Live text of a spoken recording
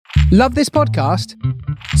Love this podcast?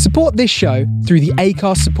 Support this show through the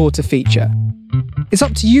Acast supporter feature. It's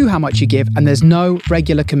up to you how much you give, and there's no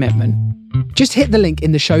regular commitment. Just hit the link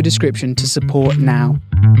in the show description to support now.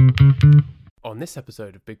 On this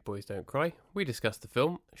episode of Big Boys Don't Cry, we discuss the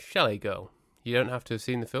film Chalet Girl. You don't have to have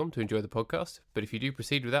seen the film to enjoy the podcast, but if you do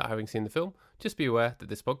proceed without having seen the film, just be aware that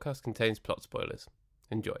this podcast contains plot spoilers.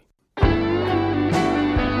 Enjoy.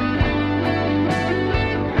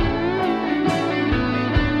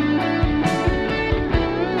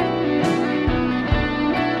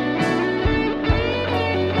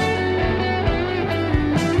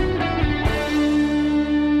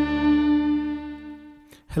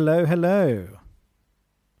 Hello, hello.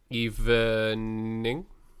 Evening.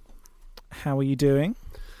 How are you doing?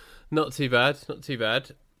 Not too bad, not too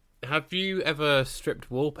bad. Have you ever stripped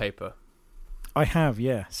wallpaper? I have,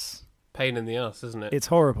 yes. Pain in the ass, isn't it? It's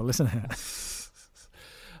horrible, isn't it?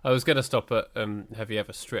 I was going to stop at have you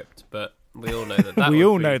ever stripped, but we all know that we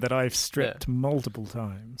all know that I've stripped multiple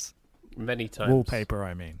times. Many times. Wallpaper,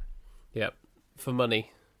 I mean. Yep. For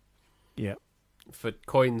money. Yep. For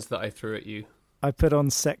coins that I threw at you. I put on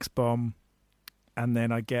Sex Bomb, and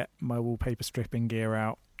then I get my wallpaper stripping gear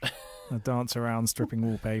out. I dance around stripping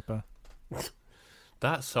wallpaper.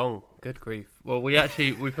 That song, good grief. Well, we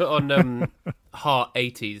put on Heart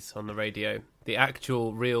 80s on the radio, the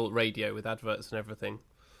actual real radio with adverts and everything.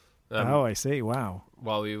 Oh, I see. Wow.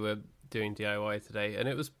 While we were doing DIY today, and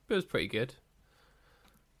it was pretty good.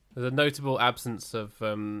 There's a notable absence of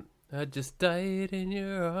I just died in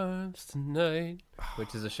your arms tonight,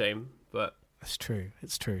 which is a shame, but it's true.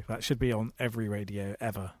 It's true. That should be on every radio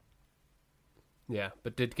ever. Yeah,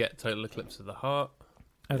 but did get Total Eclipse of the Heart.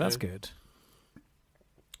 Oh, that's good.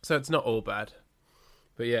 So it's not all bad.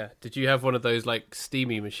 But yeah, did you have one of those like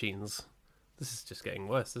steamy machines? This is just getting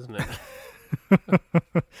worse, isn't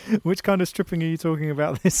it? Which kind of stripping are you talking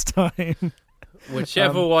about this time?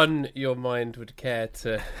 Whichever one your mind would care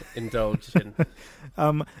to indulge in.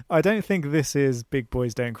 I don't think this is Big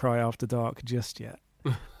Boys Don't Cry After Dark just yet.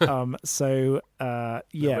 Yeah,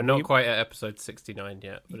 we're not quite at episode 69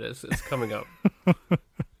 yet, but it's coming up.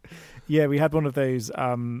 Yeah, we had one of those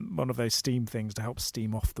steam things to help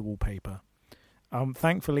steam off the wallpaper.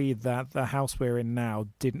 Thankfully, that the house we're in now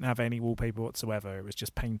didn't have any wallpaper whatsoever. It was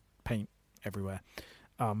just paint everywhere.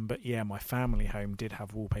 But yeah, my family home did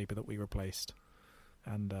have wallpaper that we replaced,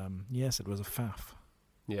 and yes, it was a faff.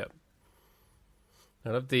 Yeah, I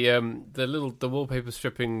love the wallpaper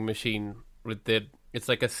stripping machine with it's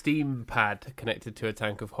like a steam pad connected to a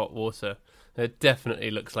tank of hot water. It definitely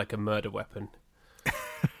looks like a murder weapon.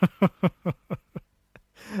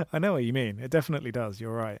 I know what you mean. It definitely does.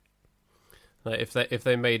 You're right. Like if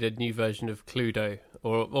they made a new version of Cluedo,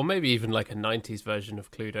 or maybe even like a 90s version of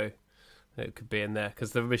Cluedo, it could be in there,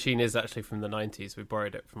 because the machine is actually from the 90s. We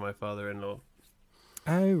borrowed it from my father-in-law.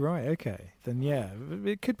 Oh right, okay. Then yeah,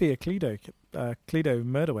 it could be a Cluedo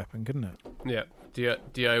murder weapon, couldn't it? Yeah,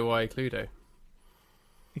 DIY Cluedo.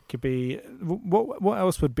 It could be. What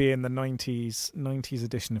else would be in the 90s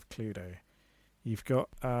edition of Cluedo? You've got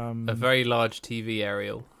a very large TV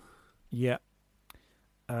aerial. Yeah.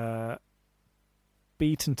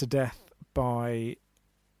 Beaten to death by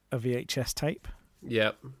a VHS tape.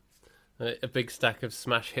 Yep. A big stack of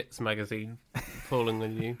Smash Hits magazine falling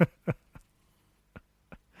on you.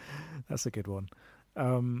 That's a good one.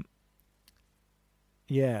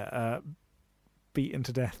 Beaten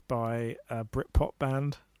to death by a Britpop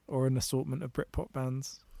band or an assortment of Britpop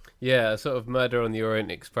bands. Yeah, a sort of Murder on the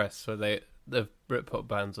Orient Express, where the Britpop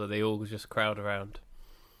bands where they all just crowd around.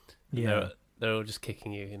 Yeah, they're all just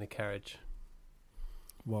kicking you in a carriage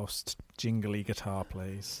whilst jingly guitar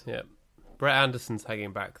plays. Yeah, Brett Anderson's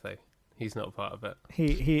hanging back though. He's not part of it.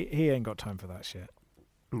 He ain't got time for that shit.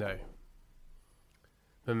 No.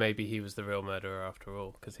 But maybe he was the real murderer after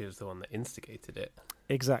all, because he was the one that instigated it.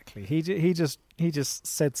 Exactly. He just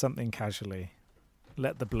said something casually.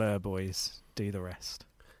 Let the Blur boys do the rest.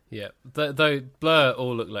 Yeah. Though Blur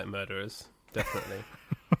all look like murderers, definitely.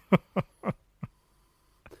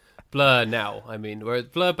 Blur now, I mean, whereas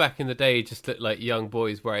Blur back in the day just looked like young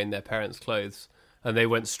boys wearing their parents' clothes, and they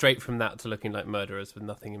went straight from that to looking like murderers with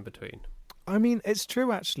nothing in between. I mean, it's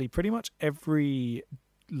true actually. Pretty much every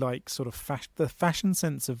sort of the fashion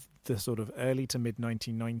sense of the sort of early to mid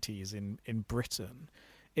 1990s in Britain,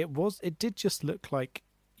 it did just look like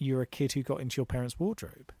you're a kid who got into your parents'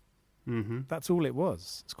 wardrobe. Mm-hmm. That's all it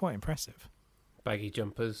was. It's quite impressive. Baggy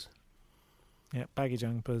jumpers. Yeah, baggy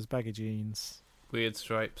jumpers, baggy jeans. Weird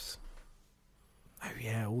stripes. Oh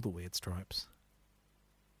yeah, all the weird stripes.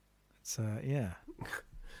 It's yeah.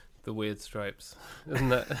 The Weird Stripes. Isn't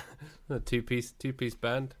that a two-piece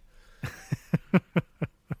band?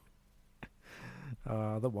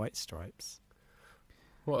 the White Stripes.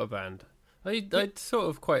 What a band. I sort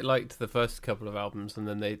of quite liked the first couple of albums, and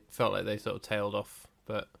then they felt like they sort of tailed off.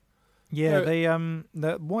 But yeah, they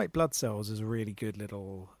the White Blood Cells is a really good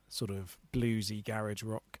little sort of bluesy garage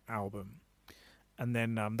rock album, and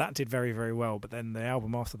then that did very, very well. But then the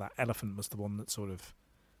album after that, Elephant, was the one that sort of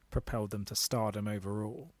propelled them to stardom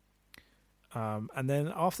overall. And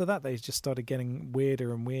then after that, they just started getting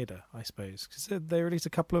weirder and weirder, I suppose, because they released a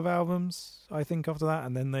couple of albums, I think, after that,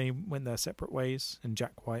 and then they went their separate ways, and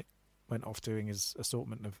Jack White went off doing his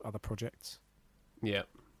assortment of other projects. yeah,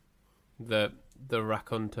 the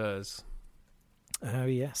Raconteurs. Oh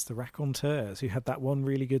yes, the Raconteurs, who had that one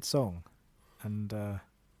really good song, and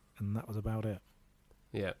that was about it.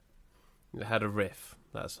 Yeah, it had a riff,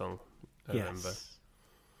 that song. I remember. Yes.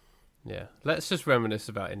 Yeah, let's just reminisce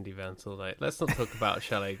about indie bands all night. Let's not talk about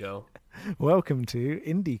Chalet Girl. Welcome to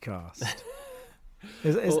IndieCast.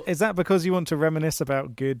 Is that because you want to reminisce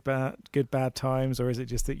about good bad times, or is it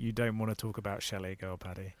just that you don't want to talk about Chalet Girl,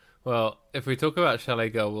 Paddy? Well, if we talk about Chalet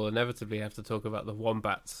Girl, we'll inevitably have to talk about the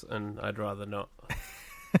Wombats, and I'd rather not.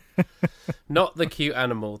 Not the cute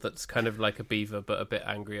animal that's kind of like a beaver, but a bit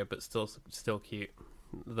angrier, but still cute.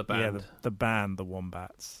 The band. Yeah, the band, the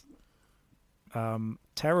Wombats.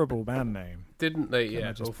 Terrible band name. Didn't they?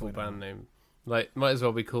 Yeah, awful band name. Like, might as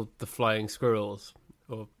well be called the Flying Squirrels,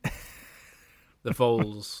 or the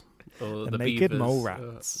Voles, or the Naked Beavers, Mole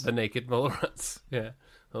Rats. the Naked Mole Rats, yeah,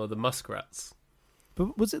 or the Muskrats.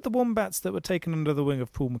 But was it the Wombats that were taken under the wing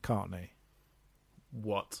of Paul McCartney?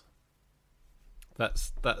 What? That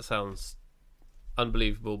sounds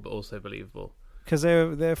unbelievable, but also believable. Because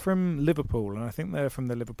they're from Liverpool, and I think they're from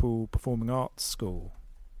the Liverpool Performing Arts School.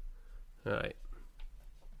 Right.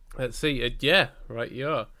 Let's see. Yeah, right, you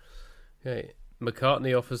are. Okay.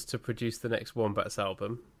 McCartney offers to produce the next Wombats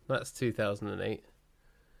album. That's 2008.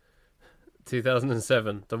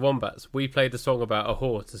 2007. The Wombats. We played a song about a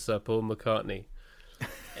whore to Sir Paul McCartney.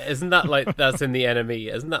 Isn't that like that's in the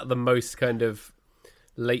NME? Isn't that the most kind of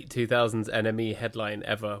late 2000s NME headline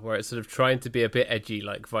ever, where it's sort of trying to be a bit edgy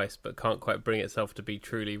like Vice, but can't quite bring itself to be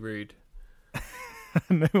truly rude? I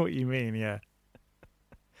know what you mean, yeah.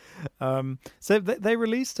 So they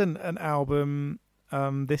released an album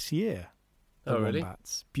this year. Oh, really?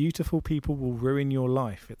 Wombats. Beautiful People Will Ruin Your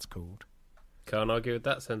Life, it's called. Can't argue with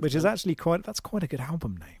that sentence. Which is actually quite a good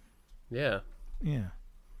album name. Yeah. Yeah.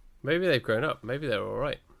 Maybe they've grown up. Maybe they're all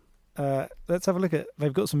right. Let's have a look at.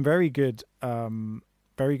 They've got some very good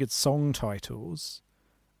song titles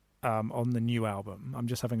on the new album. I'm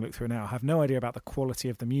just having a look through now. I have no idea about the quality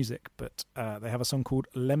of the music, but they have a song called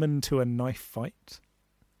 "Lemon to a Knife Fight."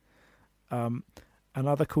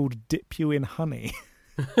 Another called "Dip You in Honey."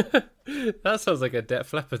 That sounds like a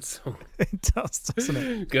Def Leppard song. It does, doesn't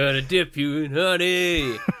it? Gonna dip you in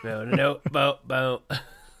honey. No, bow.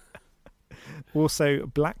 Also,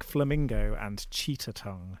 Black Flamingo and Cheetah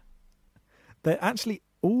Tongue. They're actually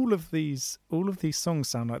all of these songs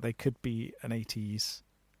sound like they could be an 80s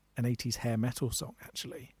hair metal song.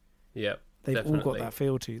 Actually, yeah, they've definitely all got that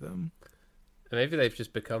feel to them. Maybe they've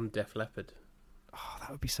just become Def Leppard. Oh,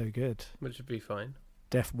 that would be so good. Which would be fine.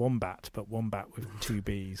 Def Wombat, but Wombat with 2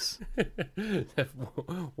 B's.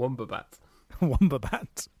 Wombabat.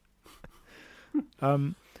 Wombabat.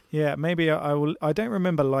 Yeah, maybe I will. I don't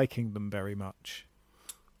remember liking them very much.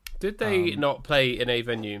 Did they not play in a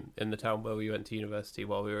venue in the town where we went to university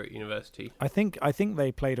while we were at university? I think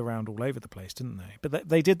they played around all over the place, didn't they? But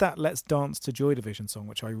they did that "Let's Dance to Joy Division" song,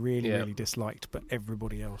 which I really disliked, but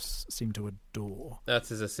everybody else seemed to adore.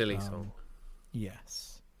 That is a silly song.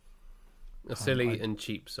 Yes. A silly and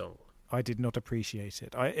cheap song. I did not appreciate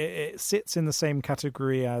it. It sits in the same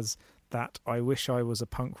category as that "I Wish I Was a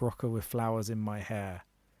Punk Rocker with Flowers in My Hair"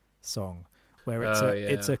 song, where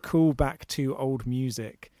it's a callback to old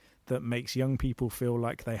music that makes young people feel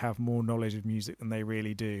like they have more knowledge of music than they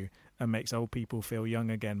really do, and makes old people feel young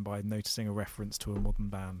again by noticing a reference to a modern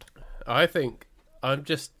band. I think I'm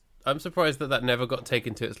surprised that never got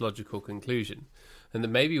taken to its logical conclusion, and that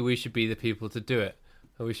maybe we should be the people to do it.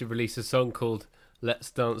 And we should release a song called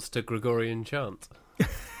 "Let's Dance to Gregorian Chant."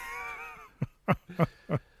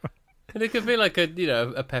 And it could be like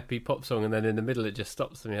a peppy pop song, and then in the middle it just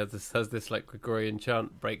stops and it has this like Gregorian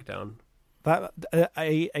chant breakdown. That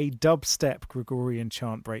a dubstep Gregorian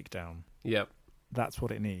chant breakdown. Yep. That's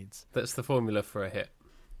what it needs. That's the formula for a hit.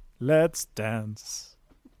 Let's dance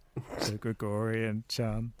to Gregorian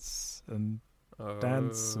chants and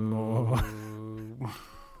dance some more.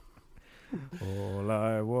 All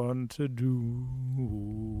I want to do.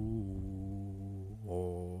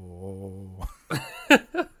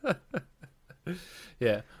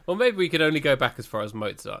 Yeah. Or maybe we could only go back as far as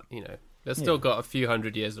Mozart, They've still got a few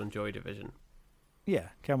hundred years on Joy Division. Yeah,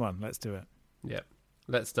 come on, let's do it. Yep.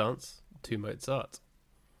 Let's dance to Mozart.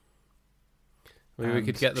 Maybe we And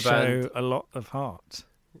could get the band. show a lot of heart.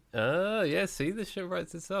 Oh, yeah, see, the show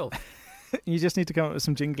writes itself. You just need to come up with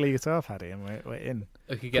some jingly guitar, Paddy, and we're in.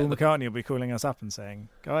 We could Paul get McCartney will be calling us up and saying,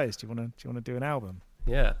 "Guys, do you want to do an album?"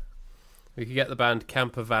 Yeah. We could get the band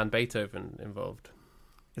Camper Van Beethoven involved.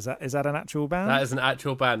 Is that an actual band? That is an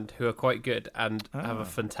actual band who are quite good and have Ah. a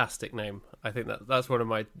fantastic name. I think that's one of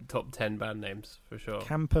my top 10 band names for sure.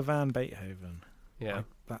 Camper Van Beethoven. Yeah.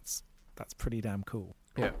 That's pretty damn cool.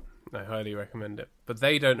 Yeah. I highly recommend it. But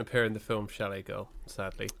they don't appear in the film Chalet Girl,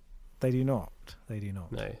 sadly. They do not. They do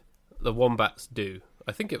not. No. The Wombats do.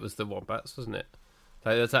 I think it was the Wombats, wasn't it?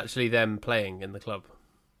 Like, that's actually them playing in the club.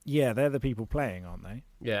 Yeah, they're the people playing, aren't they?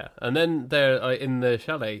 Yeah. And then they're in the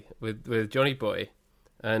chalet with Johnny Boy,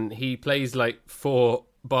 and he plays like 4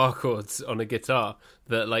 bar chords on a guitar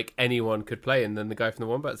that like anyone could play. And then the guy from the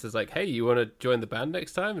Wombats is like, "Hey, you want to join the band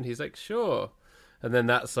next time?" And he's like, "Sure." And then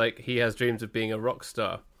that's like, he has dreams of being a rock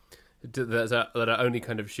star that are only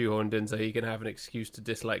kind of shoehorned in so he can have an excuse to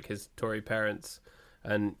dislike his Tory parents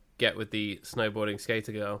and get with the snowboarding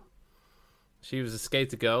skater girl. She was a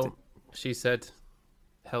skater girl. She said,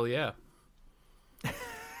 "Hell yeah."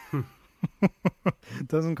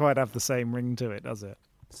 Doesn't quite have the same ring to it, does it?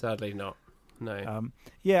 Sadly not. No.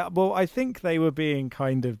 Yeah, well, I think they were being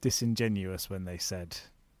kind of disingenuous when they said,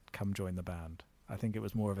 "Come join the band." I think it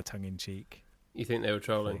was more of a tongue-in-cheek You think they were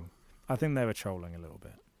trolling? thing. I think they were trolling a little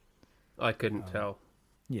bit. I couldn't tell.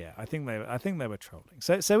 Yeah, I think they were trolling.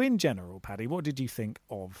 So in general, Paddy, what did you think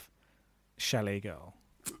of Chalet Girl?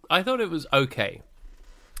 I thought it was okay.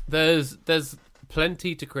 There's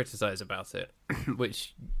plenty to criticize about it,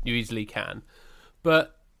 which you easily can,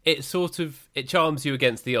 but it charms you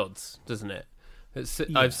against the odds, doesn't it?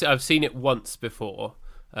 I've seen it once before.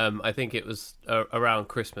 I think it was around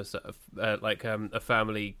Christmas at a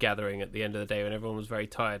family gathering at the end of the day when everyone was very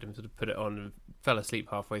tired and sort of put it on and fell asleep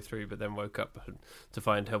halfway through, but then woke up to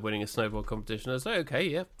find her winning a snowball competition. I was like, okay,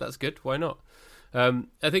 yeah, that's good. Why not?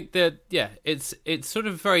 I think that, yeah, it's sort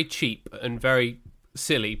of very cheap and very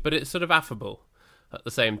silly, but it's sort of affable at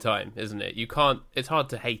the same time, isn't it? It's hard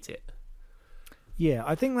to hate it. Yeah,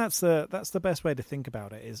 I think that's the best way to think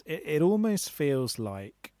about it. Is it almost feels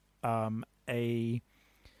like an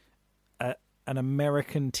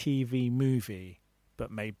American TV movie but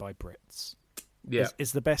made by Brits. Yeah,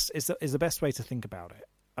 is the best way to think about it.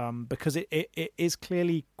 Because it is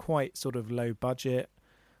clearly quite sort of low budget,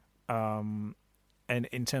 and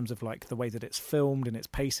in terms of like the way that it's filmed and its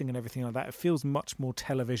pacing and everything like that, it feels much more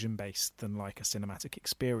television based than like a cinematic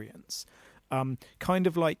experience. Kind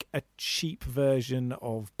of like a cheap version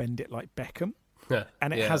of Bend It Like Beckham,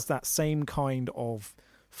 and it has that same kind of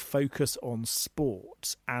focus on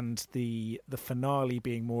sport, and the finale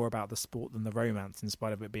being more about the sport than the romance, in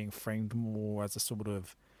spite of it being framed more as a sort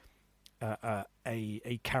of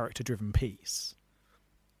a character driven piece.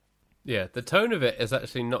 Yeah, the tone of it is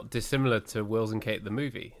actually not dissimilar to Wills and Kate the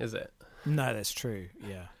movie, is it? No, that's true.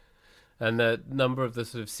 Yeah. And the number of the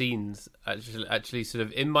sort of scenes actually sort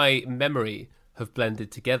of in my memory have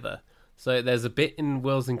blended together. So there's a bit in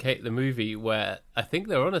Wills and Kate the movie where I think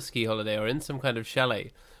they're on a ski holiday or in some kind of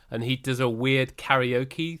chalet, and he does a weird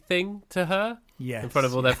karaoke thing to her in front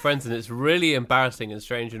of all their friends, and it's really embarrassing and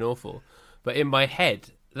strange and awful. But in my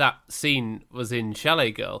head, that scene was in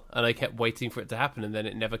Chalet Girl, and I kept waiting for it to happen, and then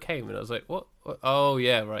it never came, and I was like, what? Oh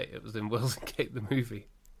yeah, right, it was in Wills and Kate the movie.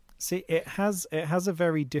 See, it has a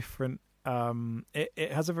very different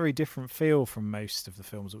it has a very different feel from most of the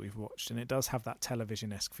films that we've watched, and it does have that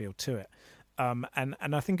television-esque feel to it. And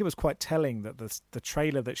I think it was quite telling that the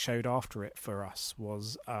trailer that showed after it for us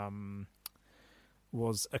was A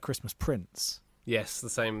Christmas Prince. Yes, the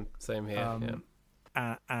same here.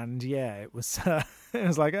 Yeah. And yeah, it was it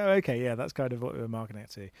was like, oh, okay, yeah, that's kind of what we were marketing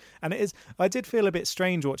it to. And it is. I did feel a bit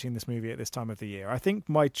strange watching this movie at this time of the year. I think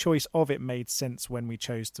my choice of it made sense when we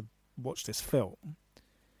chose to watch this film,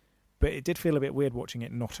 but it did feel a bit weird watching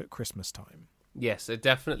it not at Christmas time. Yes, it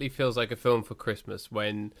definitely feels like a film for Christmas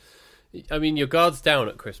when, I mean, your guard's down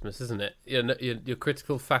at Christmas, isn't it? Your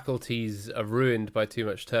critical faculties are ruined by too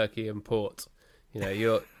much turkey and port. You know,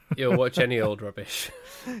 you'll watch any old rubbish.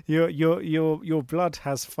 Your blood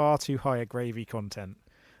has far too high a gravy content.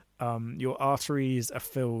 Your arteries are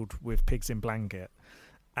filled with pigs in blanket,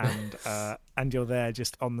 and you're there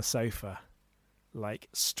just on the sofa, like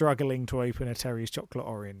struggling to open a Terry's chocolate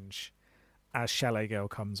orange as Chalet Girl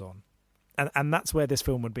comes on. And that's where this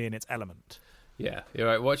film would be in its element. Yeah, you're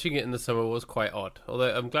right. Watching it in the summer was quite odd,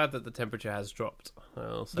 although I'm glad that the temperature has dropped.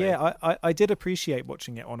 Yeah, I did appreciate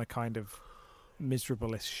watching it on a kind of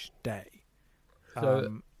miserable-ish day.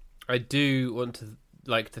 So I do want to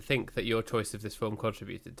like to think that your choice of this film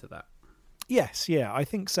contributed to that. Yes, yeah, I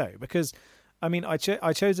think so. Because, I mean, I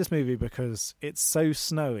chose this movie because it's so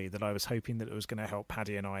snowy that I was hoping that it was going to help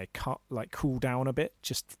Paddy and I cool down a bit,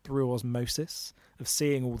 just through osmosis of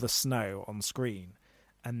seeing all the snow on screen,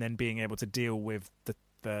 and then being able to deal with the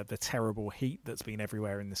terrible heat that's been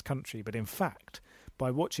everywhere in this country. But in fact,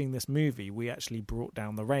 by watching this movie, we actually brought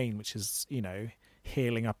down the rain, which is,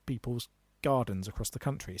 healing up people's gardens across the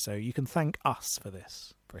country. So you can thank us for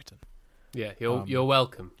this, Britain. Yeah, you're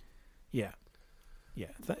welcome. Yeah.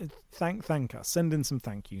 Thank us. Send in some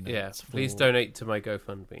thank you notes. Yeah, please donate to my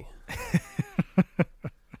GoFundMe.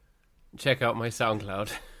 Check out my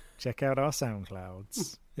SoundCloud. Check out our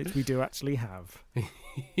SoundClouds, which we do actually have.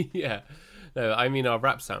 Yeah. No, I mean our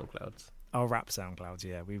rap SoundClouds. Our rap SoundClouds,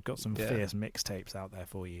 yeah. We've got some fierce mixtapes out there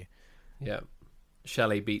for you. Yeah.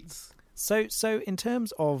 Chalet Beats. So in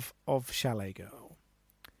terms of Chalet Girl,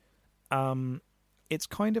 it's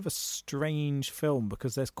kind of a strange film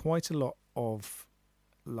because there's quite a lot of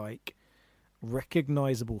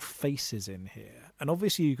recognizable faces in here. And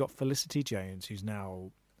obviously you've got Felicity Jones, who's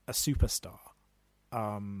now a superstar.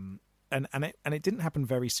 And it didn't happen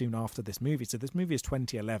very soon after this movie. So this movie is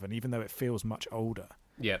 2011, even though it feels much older.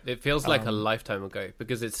 Yeah, it feels like a lifetime ago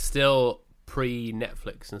because it's still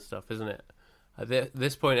pre-Netflix and stuff, isn't it? At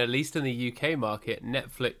this point, at least in the UK market,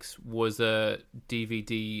 Netflix was a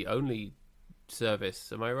DVD-only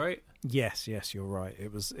service. Am I right? Yes, you're right.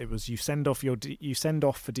 It was. You send off for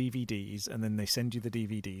DVDs, and then they send you the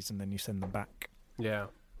DVDs, and then you send them back. Yeah.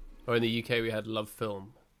 Or in the UK, we had Love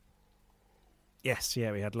Film. Yes,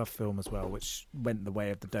 yeah, we had Love Film as well, which went the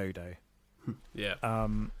way of the Dodo. Yeah.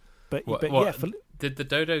 Yeah. Did the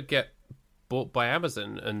Dodo get bought by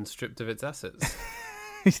Amazon and stripped of its assets?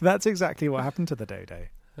 That's exactly what happened to the Dodo.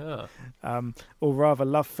 Oh. Or rather,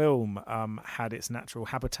 Love Film had its natural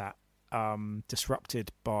habitat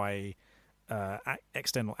disrupted by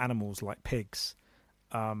external animals like pigs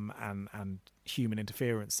and human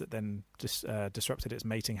interference that then just disrupted its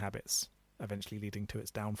mating habits, eventually leading to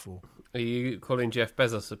its downfall. Are you calling Jeff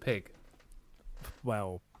Bezos a pig?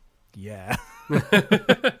 Well, yeah.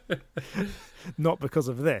 Not because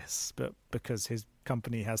of this, but because his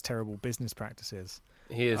company has terrible business practices.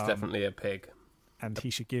 He is definitely a pig. And he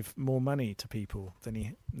should give more money to people than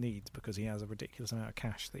he needs because he has a ridiculous amount of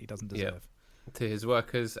cash that he doesn't deserve. Yeah. To his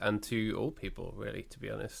workers and to all people, really, to be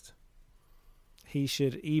honest. He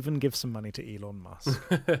should even give some money to Elon Musk.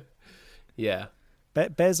 Yeah.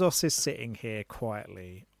 Bezos is sitting here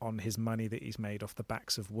quietly on his money that he's made off the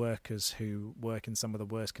backs of workers who work in some of the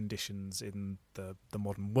worst conditions in the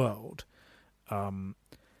modern world.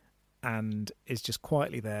 And is just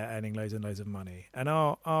quietly there earning loads and loads of money. And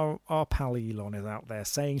our pal Elon is out there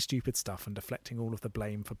saying stupid stuff and deflecting all of the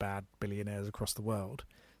blame for bad billionaires across the world.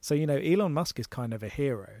 So, Elon Musk is kind of a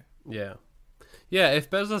hero. Yeah. Yeah, if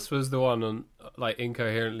Bezos was the one on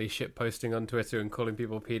incoherently shitposting on Twitter and calling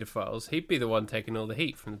people paedophiles, he'd be the one taking all the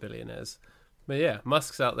heat from the billionaires. But yeah,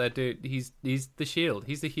 Musk's out there, dude. He's the shield.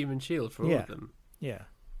 He's the human shield for all of them. Yeah.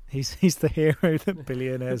 He's the hero that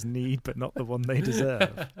billionaires need, but not the one they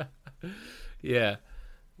deserve. Yeah.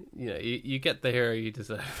 You get the hero you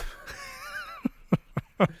deserve.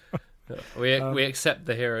 We accept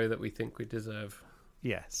the hero that we think we deserve.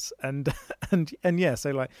 Yes, and yeah,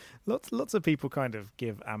 so lots of people kind of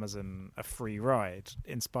give Amazon a free ride,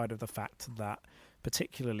 in spite of the fact that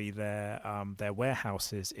particularly their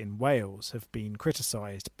warehouses in Wales have been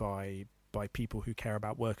criticised by people who care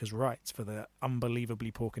about workers' rights for the unbelievably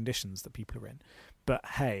poor conditions that people are in. But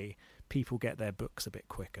hey, people get their books a bit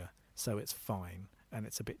quicker, so it's fine, and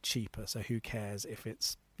it's a bit cheaper. So who cares if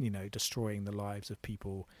it's destroying the lives of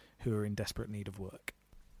people who are in desperate need of work?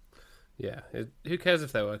 Yeah, who cares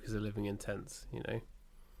if their workers are living in tents,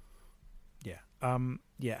 Yeah.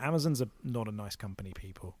 Amazon's not a nice company,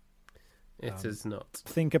 people. It is not.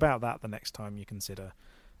 Think about that the next time you consider,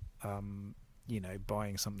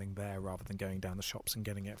 buying something there rather than going down the shops and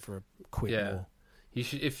getting it for a quid more. You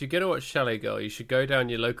should, if you're going to watch Chalet Girl, you should go down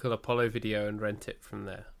your local Apollo Video and rent it from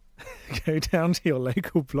there. Go down to your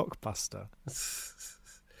local Blockbuster.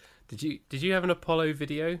 Did you have an Apollo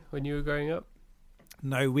Video when you were growing up?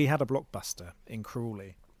 No, we had a Blockbuster in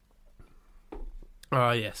Crawley.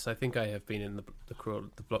 Yes, I think I have been in the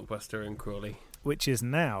Blockbuster in Crawley, which is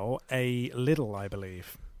now a Lidl, I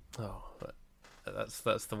believe. Oh,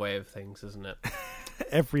 that's the way of things, isn't it?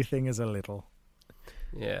 Everything is a Lidl.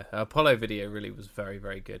 Yeah, Apollo Video really was very,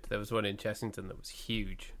 very good. There was one in Chessington that was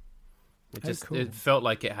huge. It felt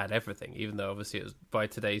like it had everything, even though obviously it was, by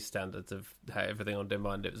today's standards of everything on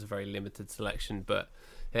demand, it was a very limited selection, but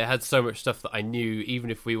it had so much stuff that I knew even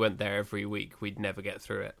if we went there every week, we'd never get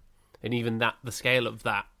through it. And even that, the scale of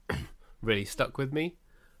that really stuck with me.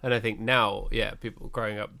 And I think now, people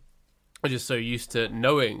growing up are just so used to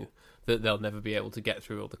knowing that they'll never be able to get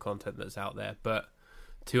through all the content that's out there. But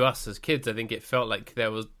to us as kids, I think it felt like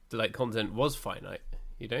there was, like, content was finite,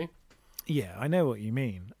 you know? Yeah, I know what you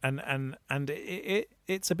mean, and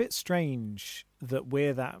it's a bit strange that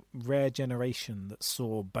we're that rare generation that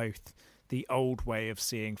saw both the old way of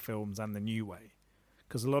seeing films and the new way,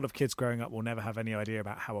 because a lot of kids growing up will never have any idea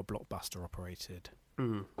about how a Blockbuster operated,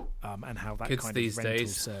 and how that kids kind these of rental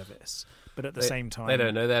days, service. But at the same time, they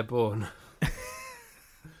don't know they're born.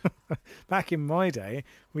 Back in my day,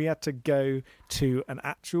 we had to go to an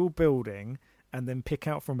actual building and then pick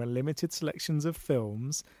out from a limited selections of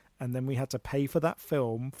films. And then we had to pay for that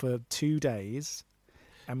film for 2 days,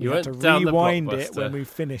 and we had to rewind it when we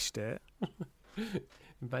finished it.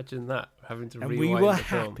 Imagine that, having to rewind the film. And we were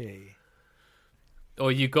happy.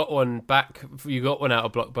 Or you got one back. You got one out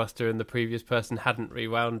of Blockbuster, and the previous person hadn't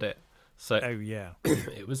rewound it. So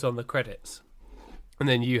it was on the credits, and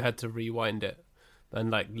then you had to rewind it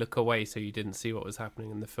and like look away so you didn't see what was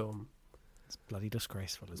happening in the film. It's bloody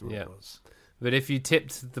disgraceful, is what it was. But if you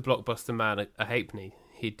tipped the Blockbuster man a halfpenny,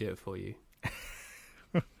 he'd do it for you.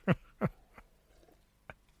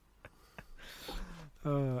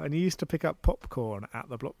 And you used to pick up popcorn at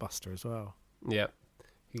the Blockbuster as well. Yeah.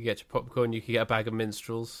 You could get your popcorn, you could get a bag of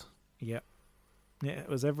minstrels. Yep. Yeah, it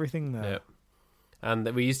was everything there. Yep. And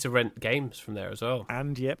we used to rent games from there as well.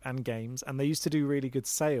 And games. And they used to do really good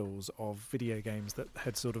sales of video games that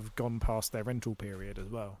had sort of gone past their rental period as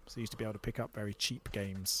well. So you used to be able to pick up very cheap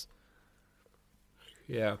games.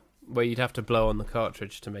 Yeah. Where you'd have to blow on the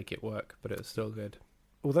cartridge to make it work, but it was still good.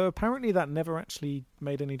 Although apparently that never actually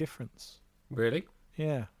made any difference. Really?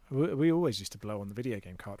 Yeah. We always used to blow on the video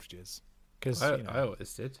game cartridges. Cause, I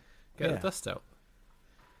always did. Get the dust out.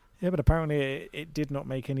 Yeah, but apparently it did not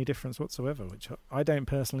make any difference whatsoever, which I don't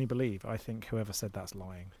personally believe. I think whoever said that's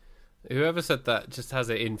lying. Whoever said that just has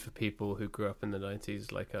it in for people who grew up in the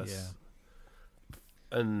 90s like us.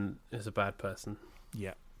 Yeah. And is a bad person.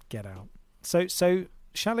 Yeah, get out. So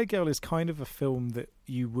Chalet Girl is kind of a film that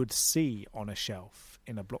you would see on a shelf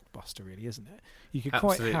in a Blockbuster, really, isn't it? You could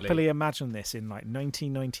quite happily imagine this in like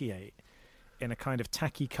 1998 in a kind of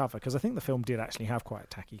tacky cover, because I think the film did actually have quite a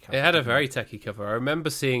tacky cover. It had a very tacky cover. I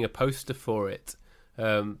remember seeing a poster for it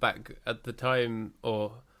back at the time,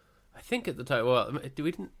 or I think at the time, well, we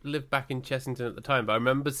didn't live back in Chessington at the time, but I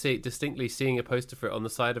remember distinctly seeing a poster for it on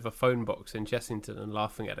the side of a phone box in Chessington and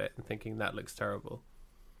laughing at it and thinking that looks terrible.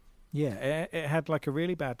 Yeah, it had like a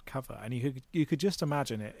really bad cover, and you could just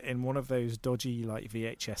imagine it in one of those dodgy like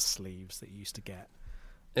VHS sleeves that you used to get.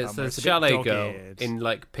 It's a Chalet Girl in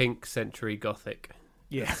like pink century gothic.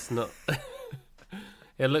 Yeah, it's not.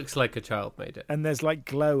 It looks like a child made it, and there's like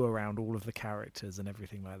glow around all of the characters and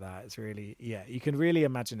everything like that. It's really you can really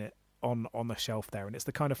imagine it on the shelf there, and it's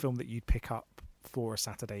the kind of film that you'd pick up for a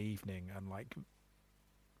Saturday evening and like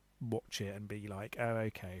watch it and be like, oh,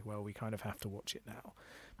 okay, well, we kind of have to watch it now.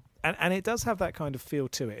 And it does have that kind of feel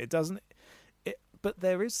to it. It doesn't. But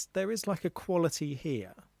there is like a quality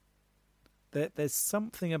here. There's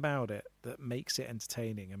something about it that makes it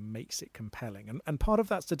entertaining and makes it compelling, and part of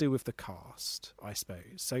that's to do with the cast, I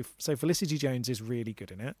suppose. So Felicity Jones is really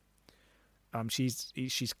good in it.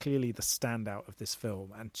 She's clearly the standout of this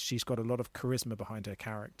film, and she's got a lot of charisma behind her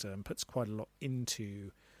character and puts quite a lot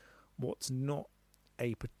into what's not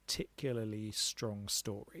a particularly strong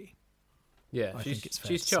story. Yeah,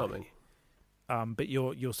 she's charming. But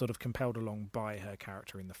you're sort of compelled along by her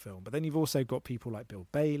character in the film. But then you've also got people like Bill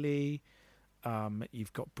Bailey.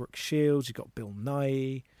 You've got Brooke Shields. You've got Bill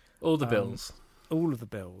Nighy. All the Bills. All of the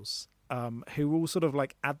Bills. Who all sort of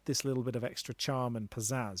like add this little bit of extra charm and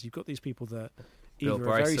pizzazz. You've got these people that either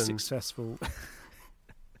are very successful.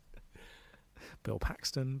 Bill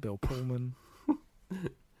Paxton, Bill Pullman,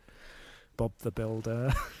 Bob the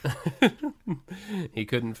Builder. He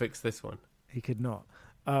couldn't fix this one. He could not.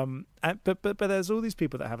 But there's all these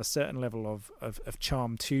people that have a certain level of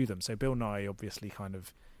charm to them. So Bill Nighy obviously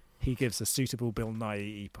he gives a suitable Bill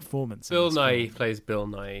Nighy performance. Bill Nighy plays Bill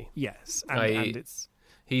Nighy. Yes, and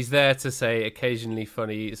he's there to say occasionally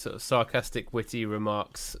funny, sort of sarcastic, witty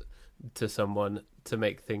remarks to someone to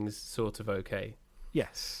make things sort of okay.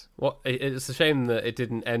 Yes. It's a shame that it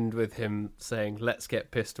didn't end with him saying, "Let's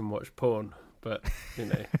get pissed and watch porn." But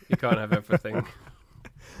you can't have everything.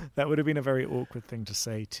 That would have been a very awkward thing to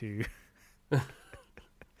say too.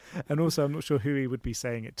 And also, I'm not sure who he would be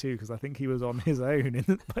saying it to, because I think he was on his own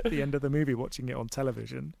at the end of the movie watching it on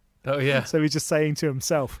television. Oh, yeah. So he's just saying to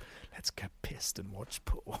himself, let's get pissed and watch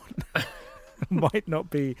porn. might not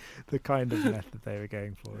be the kind of method they were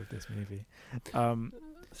going for with this movie.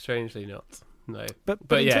 Strangely not. No,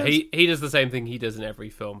 but yeah, he does the same thing he does in every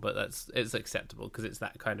film, but it's acceptable because it's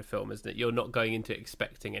that kind of film, isn't it? You're not going into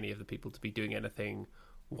expecting any of the people to be doing anything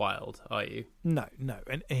wild, are you? No,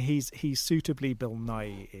 and he's suitably Bill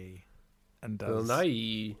Nighy, and does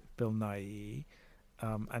Bill Nighy,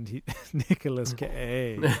 and he Nicolas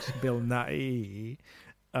Cage, Bill Nighy,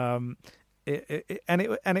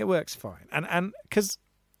 it works fine, and because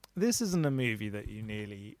this isn't a movie that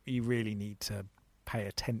you really need to pay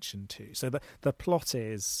attention to. So the plot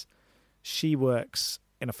is she works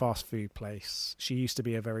in a fast food place. She used to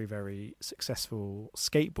be a very, very successful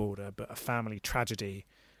skateboarder, but a family tragedy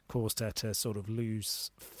caused her to sort of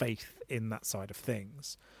lose faith in that side of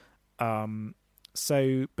things. But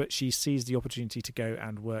she sees the opportunity to go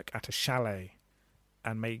and work at a chalet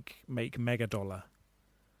and make mega dollar,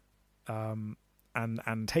 and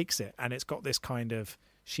takes it. And it's got this kind of,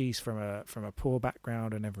 she's from a poor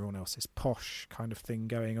background and everyone else is posh kind of thing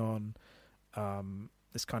going on.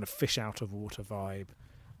 This kind of fish out of water vibe.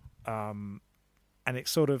 And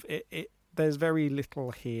it's sort of, there's very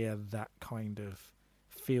little here that kind of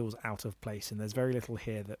feels out of place, and there's very little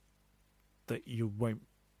here that you won't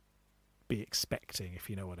be expecting, if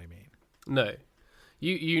you know what I mean. No.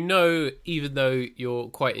 You know, even though you're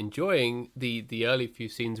quite enjoying the early few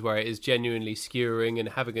scenes where it is genuinely skewering and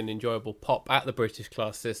having an enjoyable pop at the British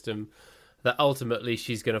class system, that ultimately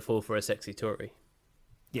she's going to fall for a sexy Tory.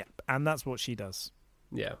 Yeah, and that's what she does.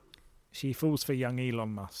 Yeah. She falls for young Elon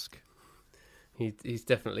Musk. He's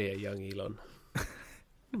definitely a young Elon.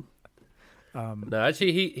 No,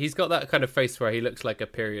 actually, he's got that kind of face where he looks like a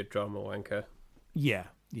period drama wanker. Yeah.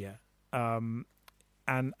 And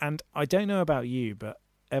I don't know about you, but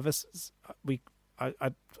ever since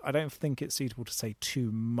I don't think it's suitable to say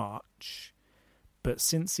too much, but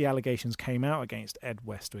since the allegations came out against Ed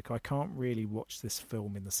Westwick, I can't really watch this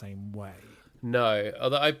film in the same way. No,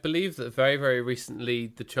 although I believe that very, very recently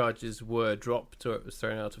the charges were dropped or it was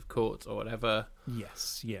thrown out of court or whatever.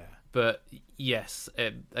 Yes, yeah. But yes,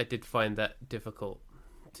 I did find that difficult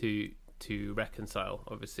to reconcile,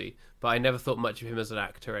 obviously. But I never thought much of him as an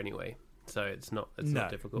actor anyway, so it's not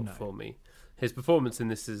difficult for me. His performance in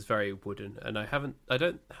this is very wooden, and I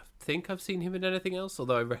don't think I've seen him in anything else,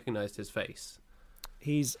 although I recognised his face.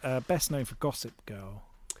 He's best known for Gossip Girl.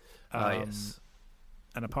 Yes.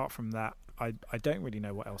 And apart from that, I don't really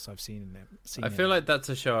know what else I've seen in him. I feel like that's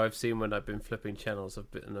a show I've seen when I've been flipping channels and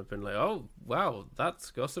I've been like, oh, wow, that's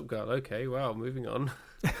Gossip Girl. Okay, wow, moving on.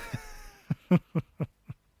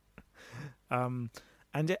 And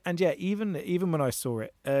yeah, even when I saw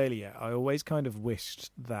it earlier, I always kind of wished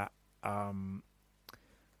that that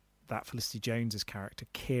Felicity Jones's character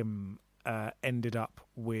Kim ended up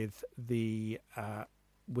with the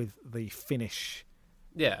Finnish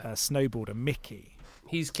snowboarder Mickey.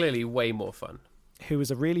 He's clearly way more fun. Who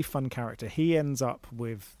is a really fun character. He ends up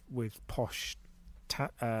with posh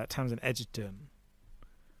Tamsin Edgerton,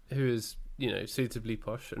 who is suitably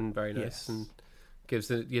posh and very nice, and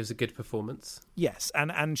gives a good performance. Yes,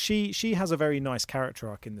 and she has a very nice character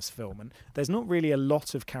arc in this film, and there's not really a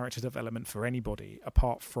lot of character development for anybody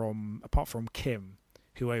apart from Kim,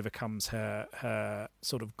 who overcomes her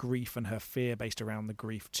sort of grief and her fear based around the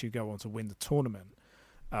grief to go on to win the tournament.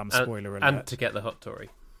 Spoiler alert. And to get the hot Tory.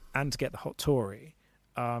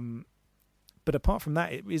 But apart from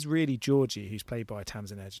that, it is really Georgie, who's played by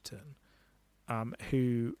Tamsin Edgerton,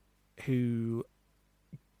 who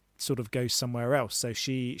sort of goes somewhere else. So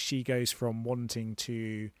she goes from wanting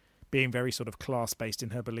to being very sort of class-based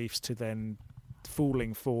in her beliefs to then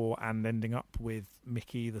falling for and ending up with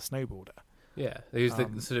Mickey the snowboarder. Yeah, who's the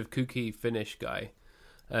sort of kooky Finnish guy.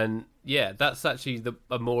 And yeah, that's actually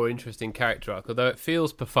a more interesting character arc, although it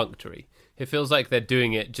feels perfunctory. It feels like they're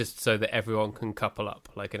doing it just so that everyone can couple up,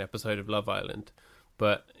 like an episode of Love Island.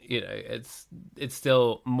 But, it's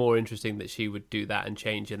still more interesting that she would do that and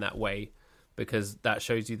change in that way, because that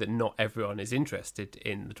shows you that not everyone is interested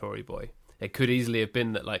in the Tory boy. It could easily have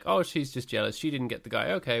been that, like, oh, she's just jealous, she didn't get the guy,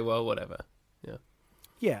 okay, well, whatever. Yeah.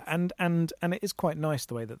 Yeah, and it is quite nice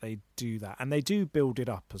the way that they do that. And they do build it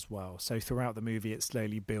up as well. So throughout the movie, it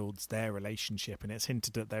slowly builds their relationship, and it's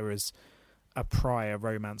hinted that there is a prior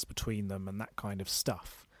romance between them and that kind of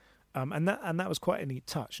stuff. And that was quite a neat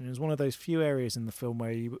touch. And it was one of those few areas in the film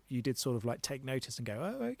where you did sort of like take notice and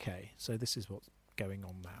go, oh, okay, so this is what's going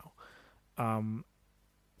on now.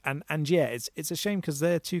 And yeah, it's a shame because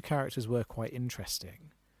their two characters were quite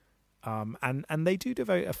interesting. And they do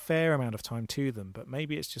devote a fair amount of time to them, but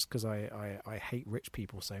maybe it's just because I hate rich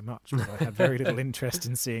people so much, but I had very little interest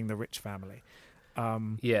in seeing the rich family.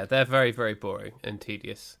 Yeah, they're very, very boring and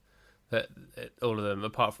tedious. All of them,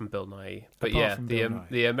 apart from Bill Nighy. But Apart from Bill Nighy.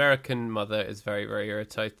 The American mother is very, very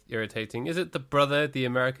irritating. Is it the brother, the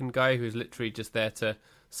American guy, who's literally just there to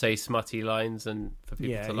say smutty lines and for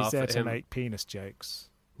people to laugh at him? Yeah, he's there to make penis jokes.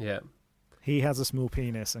 Yeah. He has a small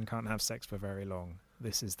penis and can't have sex for very long.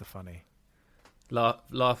 This is the funny.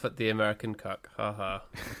 Laugh at the American cuck. Ha ha.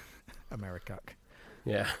 Americuck.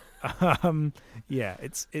 Yeah. Yeah,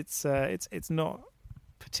 it's not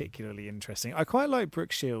particularly interesting. I quite like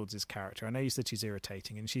Brooke Shields' character. I know you said she's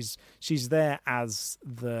irritating, and she's there as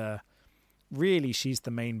she's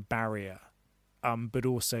the main barrier, but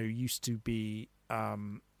also used to be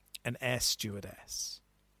an air stewardess.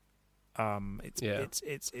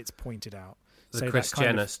 It's pointed out. The Kris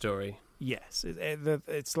Jenner story. Yes,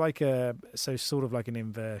 it's like sort of like an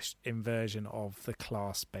inversion of the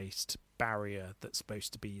class-based barrier that's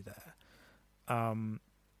supposed to be there.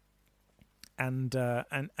 And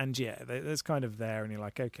yeah, there's kind of there, and you're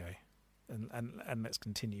like, okay, and let's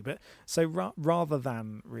continue. But so rather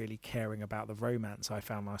than really caring about the romance, I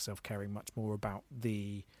found myself caring much more about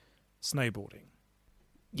the snowboarding.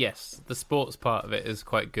 Yes, the sports part of it is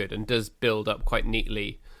quite good and does build up quite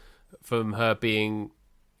neatly from her being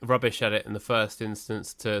rubbish at it in the first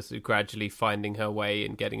instance to sort of gradually finding her way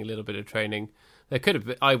and getting a little bit of training. There could have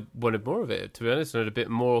been, I wanted more of it, to be honest, and a bit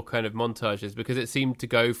more kind of montages, because it seemed to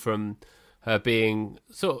go from her being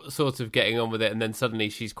sort of getting on with it, and then suddenly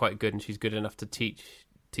she's quite good and she's good enough to teach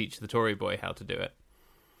the Tory boy how to do it.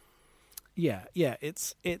 Yeah,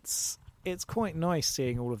 it's quite nice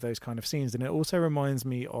seeing all of those kind of scenes, and it also reminds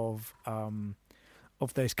me of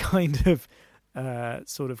those kind of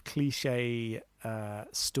sort of cliche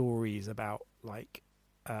stories about like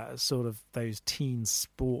sort of those teen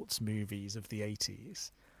sports movies of the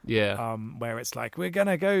 80s. Yeah. Where it's like, we're going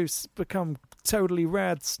to go become totally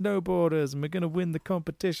rad snowboarders and we're going to win the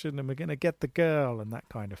competition and we're going to get the girl and that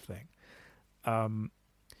kind of thing. And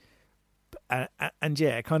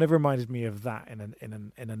yeah, it kind of reminded me of that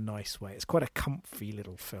in a nice way. It's quite a comfy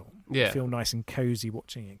little film. Yeah. You feel nice and cozy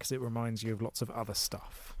watching it because it reminds you of lots of other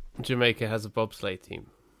stuff. Jamaica has a bobsleigh team.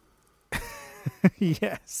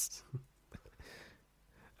 Yes.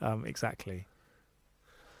 Exactly.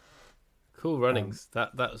 Cool Runnings.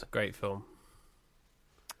 That was a great film.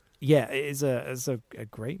 Yeah, it's a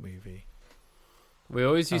great movie. We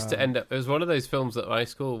always used to end up... It was one of those films at my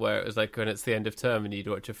school where it was like when it's the end of term and you'd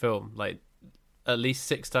watch a film, like at least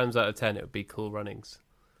 6 times out of 10 it would be Cool Runnings.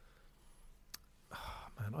 Oh,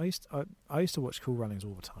 man, I used to watch Cool Runnings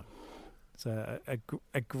all the time. It's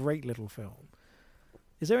a great little film.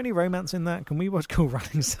 Is there any romance in that? Can we watch Cool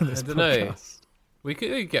Runnings on this podcast? I don't know. We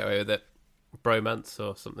could get away with it. Bromance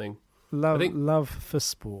or something. Love for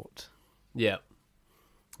sport. Yeah.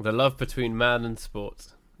 The love between man and sport.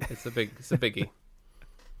 It's a biggie.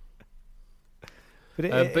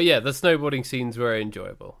 But yeah, the snowboarding scenes were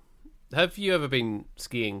enjoyable. Have you ever been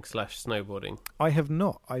skiing / snowboarding? I have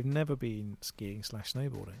not. I've never been skiing /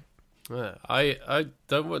 snowboarding. I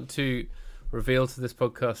don't want to reveal to this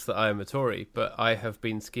podcast that I am a Tory, but I have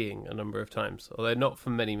been skiing a number of times, although not for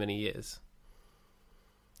many, many years.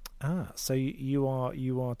 So you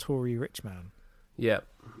are Tory rich man. Yeah,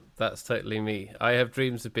 that's totally me. I have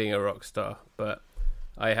dreams of being a rock star, but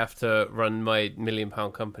I have to run my £1 million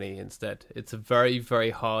company instead. It's a very,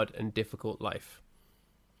 very hard and difficult life.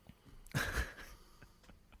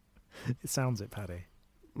 It sounds it, Paddy.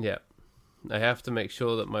 Yeah. I have to make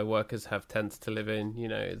sure that my workers have tents to live in. You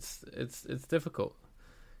know, it's difficult.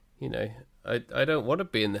 You know, I don't want to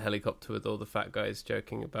be in the helicopter with all the fat guys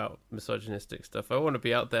joking about misogynistic stuff. I want to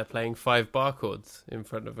be out there playing 5 bar chords in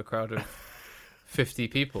front of a crowd of 50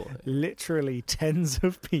 people. Literally tens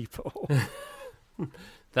of people.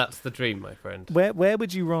 That's the dream, my friend. Where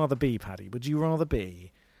would you rather be, Paddy? Would you rather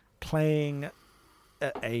be playing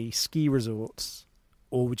at a ski resort,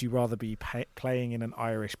 or would you rather be playing in an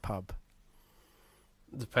Irish pub?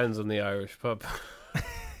 Depends on the Irish pub.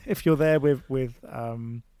 If you're there with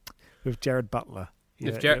Jared Butler.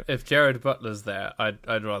 If Jared Butler's there,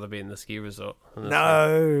 I'd rather be in the ski resort.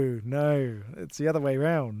 No, it's the other way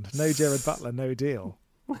round. No Jared Butler, no deal.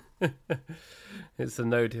 It's a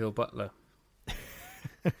no deal Butler.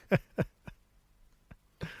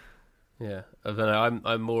 Yeah, I don't know.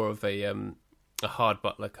 I'm more of a hard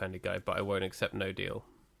Butler kind of guy, but I won't accept no deal.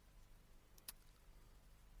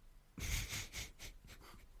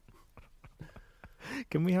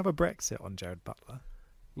 Can we have a Brexit on Jared Butler?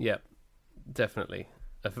 Yeah, definitely.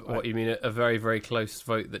 What you mean? A very, very close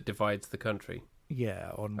vote that divides the country?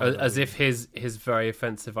 Yeah, as if his very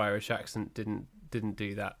offensive Irish accent didn't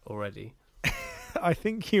do that already. I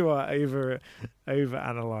think you are over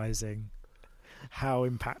analysing how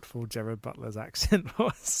impactful Gerard Butler's accent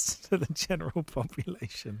was to the general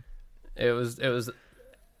population. It was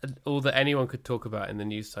all that anyone could talk about in the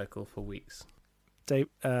news cycle for weeks.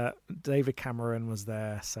 David Cameron was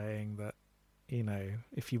there saying that,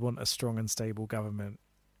 if you want a strong and stable government,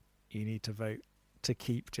 you need to vote to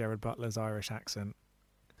keep Gerard Butler's Irish accent.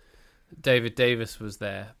 David Davis was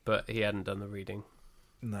there, but he hadn't done the reading.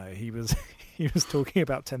 No, he was talking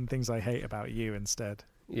about 10 Things I Hate About You instead.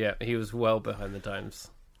 Yeah, he was well behind the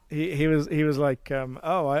times. He was like,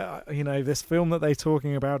 this film that they're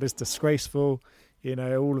talking about is disgraceful.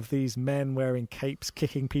 All of these men wearing capes,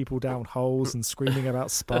 kicking people down holes and screaming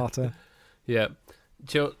about Sparta. Yeah.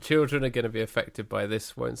 Children are going to be affected by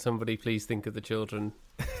this. Won't somebody please think of the children?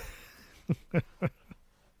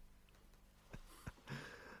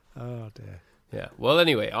 Oh, dear. Yeah. Well,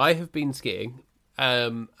 anyway, I have been skiing.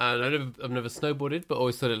 And I've never snowboarded, but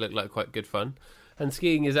always thought it looked like quite good fun. And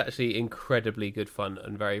skiing is actually incredibly good fun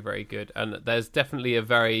and very, very good. And there's definitely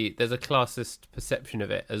there's a classist perception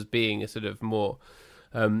of it as being a sort of more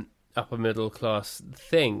upper middle class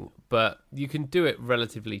thing. But you can do it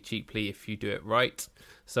relatively cheaply if you do it right.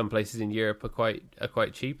 Some places in Europe are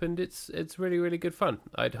quite cheap, and it's really, really good fun.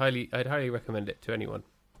 I'd highly recommend it to anyone.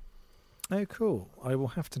 Oh, cool! I will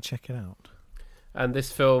have to check it out. And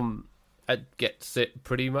this film gets it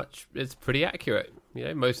pretty much. It's pretty accurate.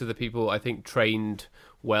 Most of the people, I think, trained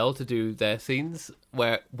well to do their scenes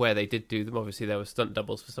where they did do them. Obviously, there were stunt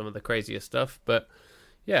doubles for some of the craziest stuff, but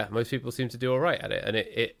yeah, most people seem to do all right at it, and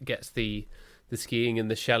it gets the skiing and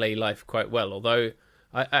the chalet life quite well. Although,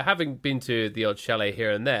 I having been to the odd chalet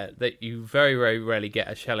here and there, that you very, very rarely get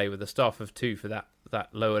a chalet with a staff of 2 for that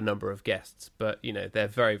lower number of guests. But they're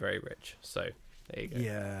very, very rich. So there you go.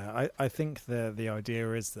 Yeah, I think the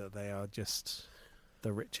idea is that they are just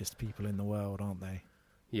the richest people in the world, aren't they?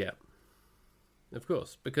 Yeah, of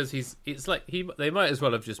course, because they might as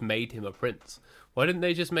well have just made him a prince. Why didn't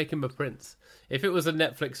they just make him a prince? If it was a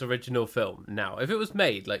Netflix original film now, if it was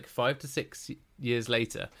made like 5 to 6 years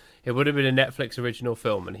later, it would have been a Netflix original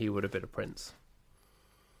film and he would have been a prince.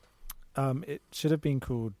 It should have been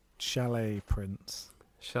called Chalet Prince.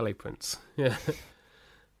 Chalet Prince, yeah.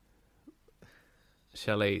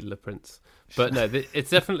 Chalet Le Prince. But no, it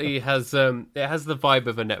definitely has the vibe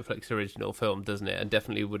of a Netflix original film, doesn't it? And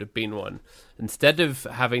definitely would have been one. Instead of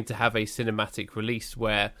having to have a cinematic release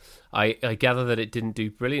where I gather that it didn't do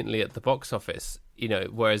brilliantly at the box office,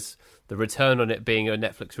 whereas the return on it being a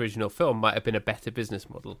Netflix original film might have been a better business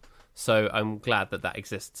model. So I'm glad that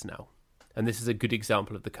exists now. And this is a good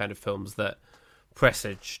example of the kind of films that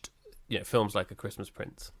presaged, films like A Christmas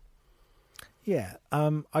Prince. Yeah,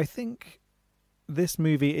 I think this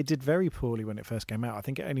movie, it did very poorly when it first came out. I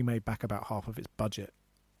think it only made back about half of its budget.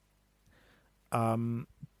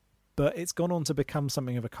 But it's gone on to become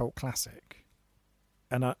something of a cult classic.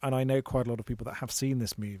 And I know quite a lot of people that have seen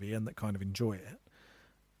this movie and that kind of enjoy it.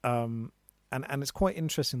 And it's quite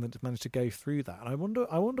interesting that it's managed to go through that. And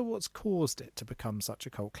I wonder what's caused it to become such a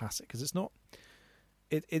cult classic, because it's not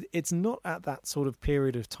at that sort of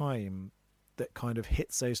period of time that kind of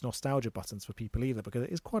hits those nostalgia buttons for people either, because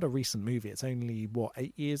it is quite a recent movie. It's only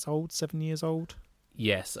 8 years old, 7 years old.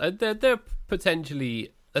 Yes, there's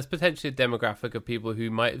potentially a demographic of people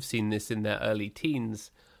who might have seen this in their early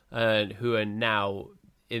teens and who are now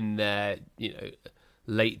in their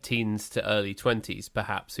late teens to early 20s,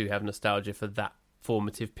 perhaps, who have nostalgia for that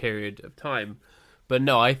formative period of time. But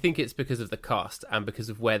no, I think it's because of the cast and because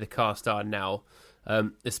of where the cast are now.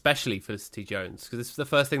 Especially Felicity Jones, because this was the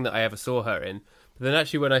first thing that I ever saw her in. But then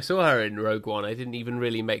actually when I saw her in Rogue One, I didn't even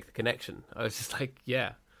really make the connection. I was just like,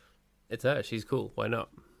 yeah, it's her. She's cool. Why not?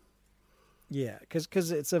 Yeah,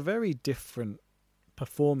 because it's a very different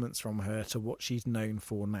performance from her to what she's known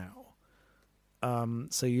for now.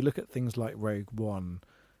 So you look at things like Rogue One,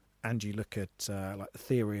 and you look at like The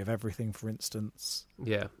Theory of Everything, for instance.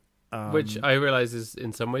 Yeah, which I realise is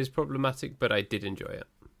in some ways problematic, but I did enjoy it.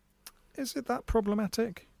 Is it that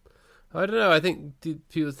problematic? I don't know. I think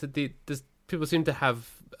people seem to have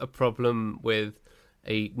a problem with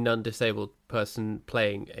a non-disabled person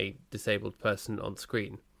playing a disabled person on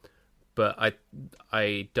screen, but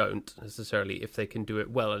I don't necessarily if they can do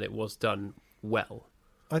it well, and it was done well.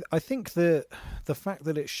 I think the fact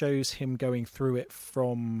that it shows him going through it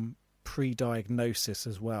from pre-diagnosis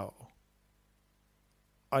as well.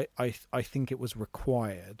 I think it was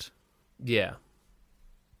required. Yeah.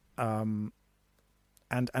 And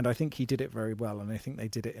I think he did it very well, and I think they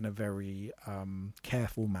did it in a very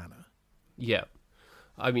careful manner. Yeah.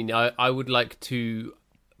 I mean, I would like to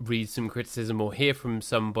read some criticism or hear from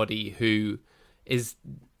somebody who is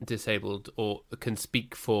disabled or can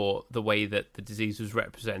speak for the way that the disease was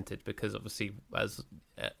represented, because obviously as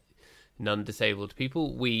non-disabled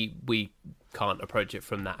people we can't approach it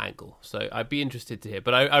from that angle. So I'd be interested to hear,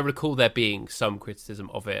 but I recall there being some criticism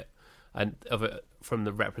of it from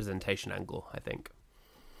the representation angle, I think.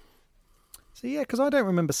 So yeah, because I don't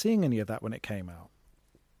remember seeing any of that when it came out.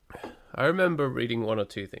 I remember reading one or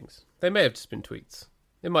two things. They may have just been tweets.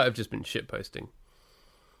 It might have just been shitposting.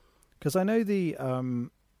 Because I know the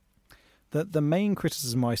main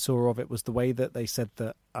criticism I saw of it was the way that they said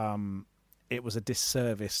that it was a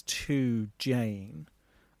disservice to Jane,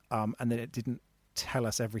 and that it didn't tell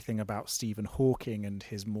us everything about Stephen Hawking and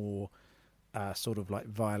his more sort of like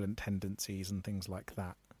violent tendencies and things like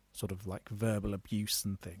that, sort of like verbal abuse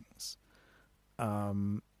and things,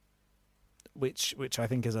 which I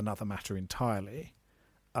think is another matter entirely.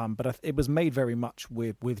 But it was made very much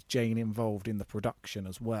with Jane involved in the production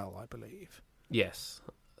as well, I believe. Yes,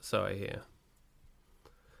 so I hear.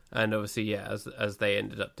 And obviously, yeah, as they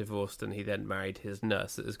ended up divorced and he then married his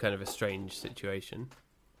nurse, it was kind of a strange situation.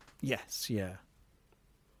 Yes, yeah.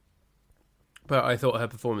 But I thought her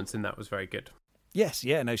performance in that was very good. Yes,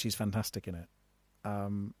 yeah, no, she's fantastic in it.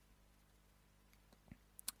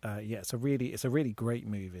 Yeah, it's a really great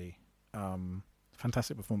movie.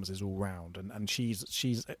 Fantastic performances all round, and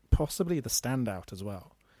she's possibly the standout as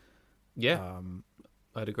well. Yeah,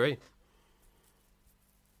 I'd agree.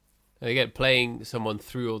 And again, playing someone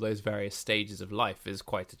through all those various stages of life is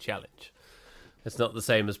quite a challenge. It's not the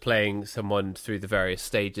same as playing someone through the various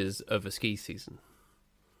stages of a ski season.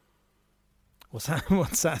 What's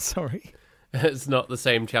that? Sorry. It's not the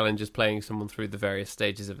same challenge as playing someone through the various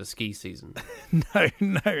stages of a ski season. No,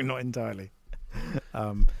 not entirely.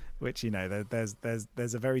 Which, you know, there's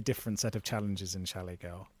a very different set of challenges in Chalet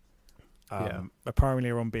Girl. Primarily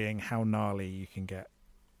on being how gnarly you can get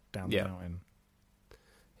down the mountain.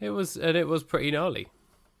 It was pretty gnarly.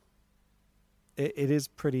 It is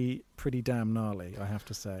pretty damn gnarly, I have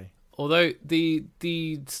to say. Although the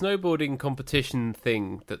snowboarding competition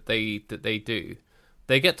thing that they do,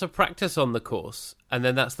 they get to practice on the course, and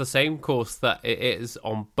then that's the same course that it is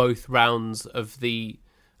on both rounds of the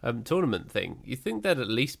tournament thing. You think there'd at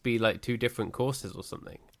least be like two different courses or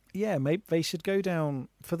something? Yeah, maybe they should go down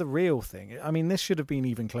for the real thing. I mean, this should have been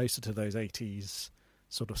even closer to those 80s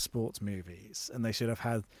sort of sports movies, and they should have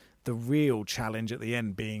had the real challenge at the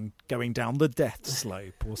end being going down the death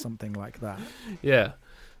slope or something like that. Yeah,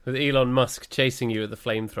 with Elon Musk chasing you with a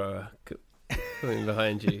flamethrower coming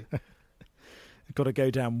behind you. Got to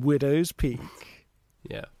go down Widow's Peak.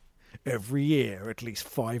 Yeah. Every year, at least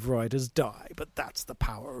 5 riders die, but that's the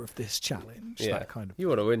power of this challenge. Yeah. That kind of. You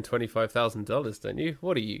want to win $25,000, don't you?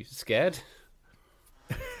 What are you, scared?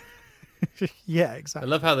 Yeah, exactly.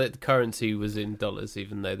 I love how the currency was in dollars,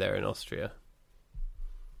 even though they're in Austria.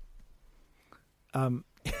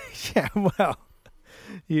 Yeah, well,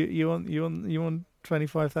 you want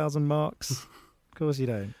 25,000 marks? Of course you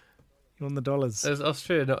don't. You want the dollars. Is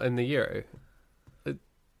Austria not in the euro?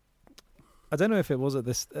 I don't know if it was at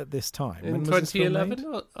this time. In when was 2011? it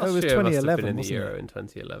was Austria 2011. must have been in the wasn't euro it? in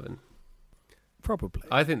 2011. Probably.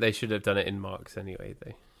 I think they should have done it in marks anyway,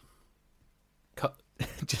 though.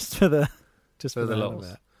 just for the For the hell of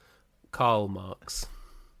lols. Karl Marx.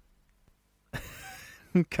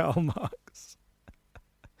 it. Karl Marx.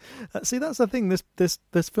 See, that's the thing.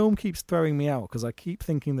 This film keeps throwing me out because I keep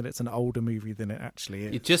thinking that it's an older movie than it actually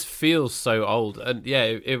is. It just feels so old, and yeah,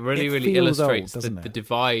 it really feels illustrates old, the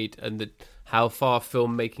divide and how far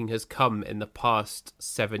filmmaking has come in the past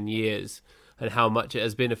 7 years, and how much it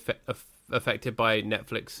has been affected by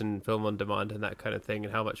Netflix and film on demand and that kind of thing,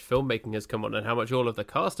 and how much filmmaking has come on, and how much all of the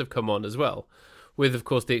cast have come on as well, with of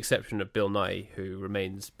course the exception of Bill Nighy, who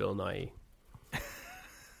remains Bill Nighy.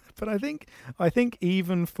 But I think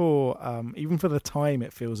even for the time,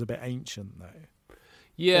 it feels a bit ancient though.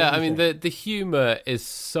 Yeah, I mean the humour is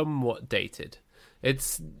somewhat dated.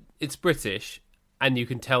 It's British, and you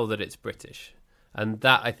can tell that it's British, and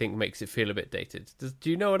that I think makes it feel a bit dated.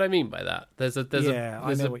 Do you know what I mean by that? There's a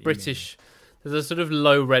British, there's a sort of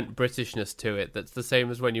low rent Britishness to it that's the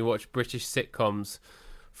same as when you watch British sitcoms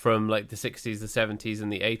from like the 60s, the 70s, and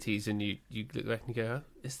the 80s, and you look back and you go, oh,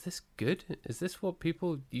 is this good? Is this what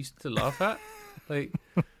people used to laugh at? Like,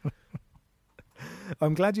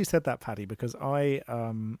 I'm glad you said that, Paddy, because I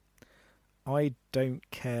don't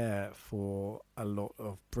care for a lot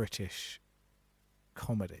of British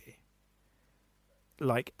comedy.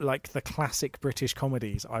 Like the classic British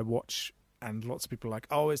comedies I watch, and lots of people are like,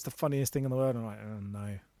 oh, it's the funniest thing in the world. And I'm like, oh,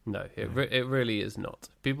 no. No, it really is not.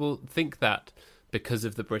 People think that because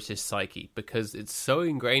of the British psyche, because it's so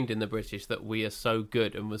ingrained in the British that we are so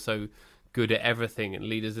good and we're so good at everything and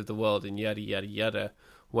leaders of the world and yada yada yada,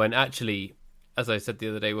 when actually, as I said the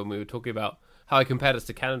other day when we were talking about how I compared us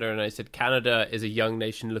to Canada, and I said Canada is a young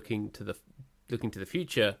nation looking to the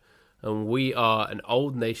future, and we are an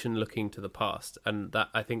old nation looking to the past. And that,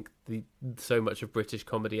 I think, so much of British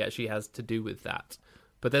comedy actually has to do with that.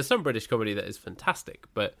 But there's some British comedy that is fantastic,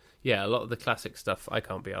 but yeah, a lot of the classic stuff I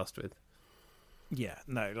can't be asked with. Yeah,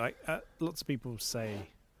 no, like lots of people say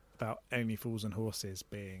about Only Fools and Horses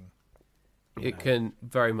being can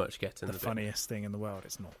very much get in the funniest thing in the world.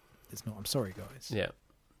 It's not. I'm sorry, guys. Yeah.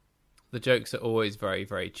 The jokes are always very,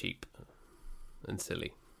 very cheap and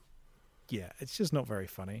silly. Yeah, it's just not very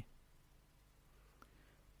funny.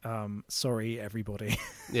 Sorry, everybody.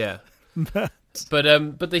 Yeah. But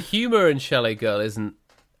the humour in Chalet Girl isn't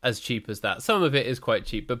as cheap as that. Some of it is quite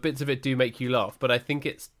cheap, but bits of it do make you laugh. But I think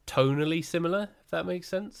it's tonally similar, if that makes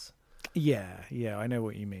sense. Yeah, I know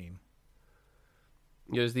what you mean.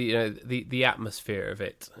 The atmosphere of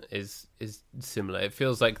it is similar. It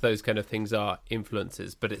feels like those kind of things are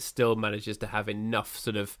influences, but it still manages to have enough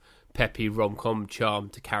sort of peppy rom-com charm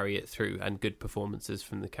to carry it through, and good performances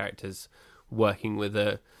from the characters working with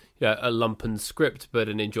a lumpen script but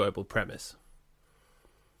an enjoyable premise.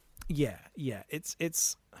 Yeah, it's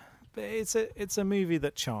a movie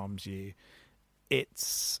that charms you.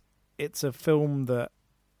 It's a film that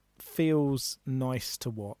feels nice to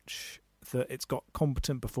watch. That it's got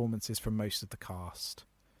competent performances from most of the cast,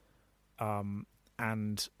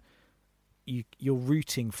 and you're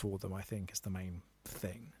rooting for them. I think is the main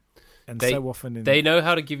thing. And so often they know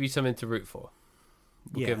how to give you something to root for.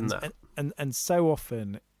 We'll give them that. And so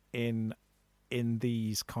often in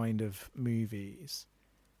these kind of movies,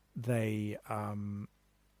 they kind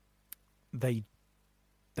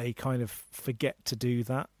of forget to do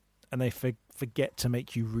that, and they forget to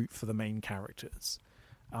make you root for the main characters.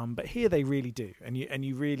 But here they really do, and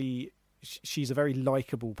you really, she's a very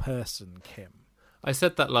likable person, Kim. I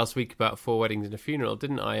said that last week about 4 Weddings and a Funeral,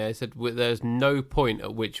 didn't I? I said there's no point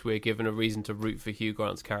at which we're given a reason to root for Hugh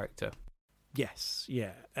Grant's character. Yes,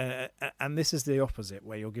 yeah, and this is the opposite,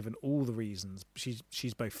 where you're given all the reasons.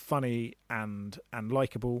 She's both funny and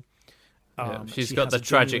likable. She's got the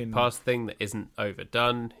tragic past thing that isn't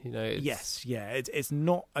overdone. Yes, yeah, it's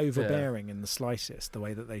not overbearing in the slightest, the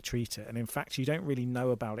way that they treat it, and in fact, you don't really know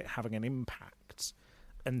about it having an impact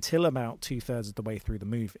until about 2/3 of the way through the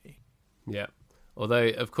movie. Yeah, although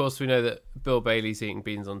of course we know that Bill Bailey's eating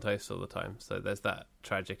beans on toast all the time, so there's that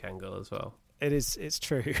tragic angle as well. It's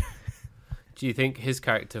true. Do you think his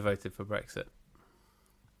character voted for Brexit?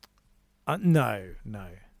 No.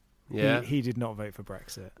 Yeah, he did not vote for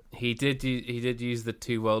Brexit. He did use the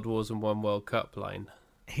 2 World Wars and 1 World Cup line.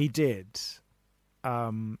 He did,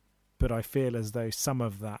 but I feel as though some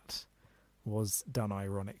of that was done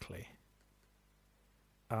ironically.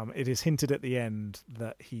 It is hinted at the end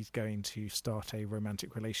that he's going to start a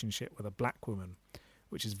romantic relationship with a black woman,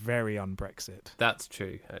 which is very un-Brexit. That's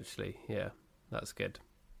true, actually. Yeah, that's good.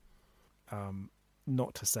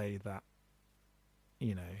 Not to say that,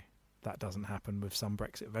 that doesn't happen with some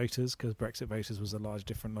Brexit voters, because Brexit voters was a large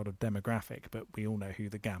different lot of demographic, but we all know who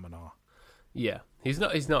the gammon are. Yeah, he's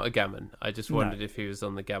not a gammon. I just wondered if he was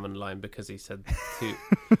on the gammon line because he said to...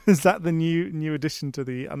 Is that the new addition to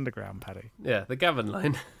the underground, Paddy? Yeah, the gammon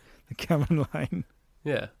line. The gammon line.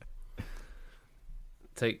 Yeah.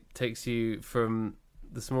 Takes you from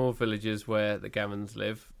the small villages where the gammons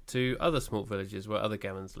live to other small villages where other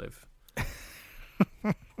gammons live.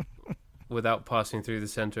 Without passing through the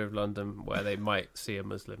centre of London where they might see a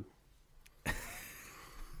Muslim.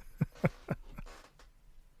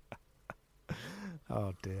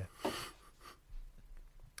 Oh dear.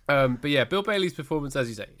 But yeah, Bill Bailey's performance, as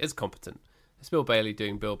you say, is competent. It's Bill Bailey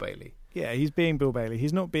doing Bill Bailey. Yeah, he's being Bill Bailey.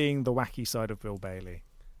 He's not being the wacky side of Bill Bailey.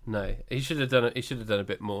 No, he should have done it. He should have done a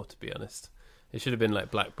bit more, to be honest. It should have been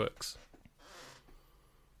like Black Books.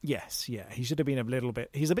 Yes, yeah. He should have been a little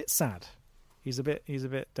bit. He's a bit sad. He's a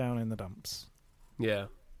bit down in the dumps. Yeah,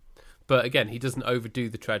 but again, he doesn't overdo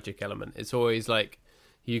the tragic element. It's always like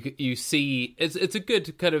you see. It's a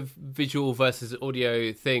good kind of visual versus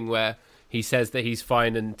audio thing where he says that he's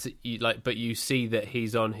fine, and but you see that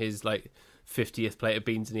he's on his 50th plate of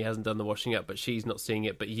beans and he hasn't done the washing up, but she's not seeing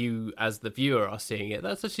it, but you as the viewer are seeing it.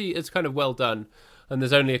 That's actually, it's kind of well done, and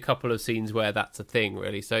there's only a couple of scenes where that's a thing,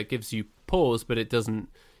 really. So it gives you pause, but it doesn't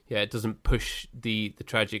push the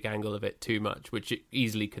tragic angle of it too much, which it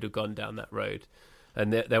easily could have gone down that road.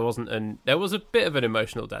 And there was a bit of an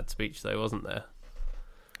emotional dad speech, though, wasn't there?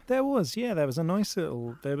 There was, yeah. There was a nice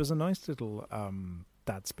little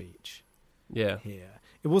dad speech. Yeah. Here,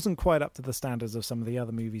 it wasn't quite up to the standards of some of the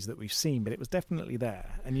other movies that we've seen, but it was definitely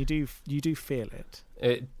there, and you do feel it.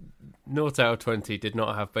 0 out of 20 did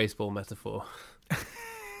not have baseball metaphor.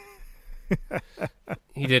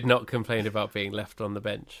 He did not complain about being left on the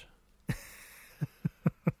bench.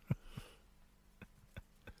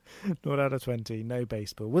 0 out of 20, no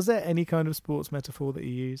baseball. Was there any kind of sports metaphor that he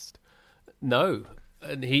used? No.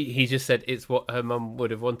 And he just said it's what her mum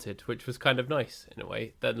would have wanted, which was kind of nice in a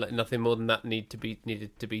way. That like, nothing more than that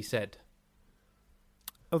needed to be said.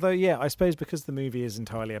 Although, yeah, I suppose because the movie is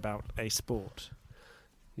entirely about a sport.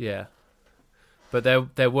 Yeah. But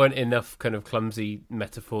there weren't enough kind of clumsy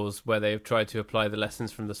metaphors where they've tried to apply the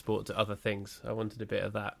lessons from the sport to other things. I wanted a bit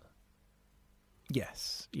of that.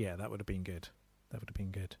 Yes, yeah, that would have been good.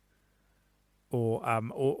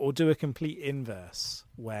 Or do a complete inverse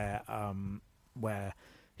where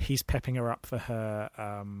he's pepping her up for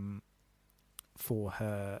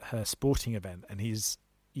her sporting event, and he's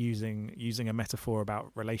using a metaphor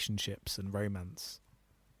about relationships and romance.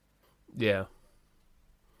 Yeah.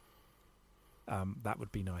 That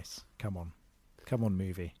would be nice. Come on,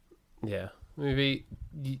 movie. Yeah, movie.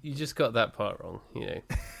 You just got that part wrong, you know.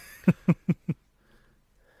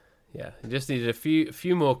 Yeah, you just needed a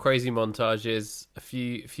few more crazy montages, a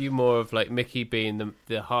few more of like Mickey being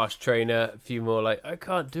the harsh trainer, a few more like I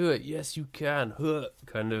can't do it, yes you can,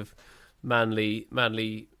 kind of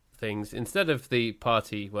manly things, instead of the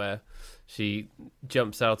party where she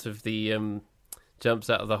jumps out of the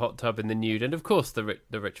hot tub in the nude, and of course the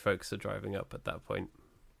rich folks are driving up at that point.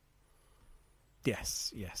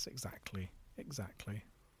 Yes, exactly.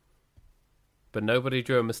 But nobody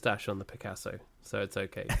drew a moustache on the Picasso, so it's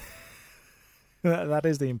okay. That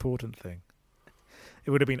is the important thing.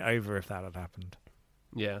 It would have been over if that had happened.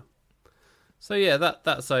 Yeah. So yeah,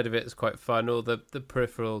 that side of it is quite fun. All the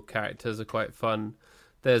peripheral characters are quite fun.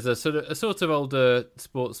 There's a sort of older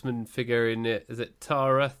sportsman figure in it. Is it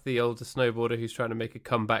Tara, the older snowboarder who's trying to make a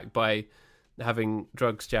comeback by having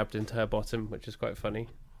drugs jabbed into her bottom, which is quite funny.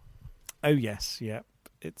 Oh yes, yeah.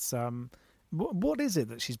 It's what is it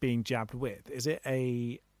that she's being jabbed with? Is it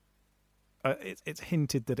it's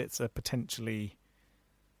hinted that it's a potentially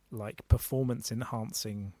like performance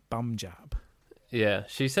enhancing bum jab. Yeah,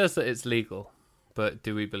 she says that it's legal, but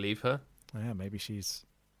do we believe her? Yeah, maybe she's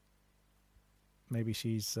but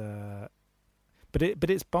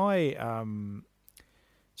it's by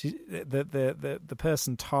the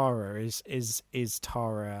person Tara is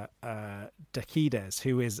Tara Dakides,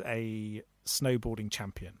 who is a snowboarding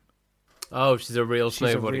champion. Oh, she's a real She's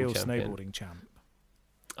snowboarding a real champion. snowboarding champ.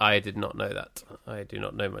 I did not know that. I do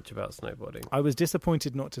not know much about snowboarding. I was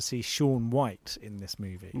disappointed not to see Shaun White in this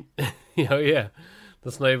movie. Oh yeah,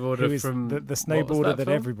 the snowboarder from the snowboarder that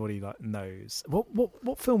everybody knows.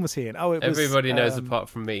 What film was he in? Oh, everybody knows apart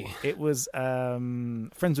from me. It was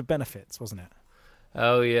Friends with Benefits, wasn't it?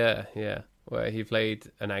 Oh yeah, where he played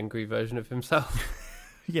an angry version of himself.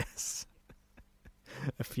 Yes,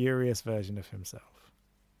 a furious version of himself.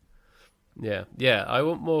 Yeah. I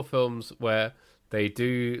want more films where they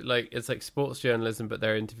do like it's like sports journalism, but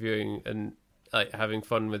they're interviewing and like having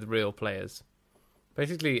fun with real players.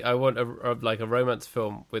 Basically, I want a romance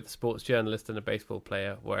film with a sports journalist and a baseball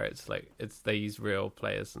player, where they use real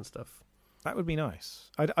players and stuff. That would be nice.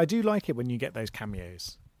 I do like it when you get those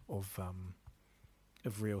cameos of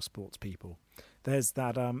real sports people. There's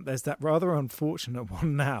that rather unfortunate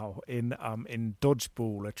one now in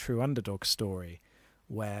Dodgeball, a true underdog story,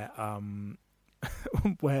 where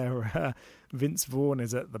Vince Vaughn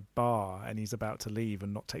is at the bar and he's about to leave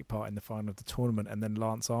and not take part in the final of the tournament, and then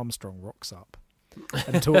Lance Armstrong rocks up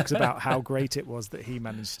and talks about how great it was that he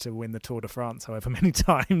managed to win the Tour de France however many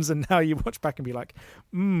times, and now you watch back and be like,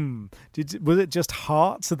 was it just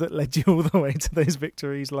heart that led you all the way to those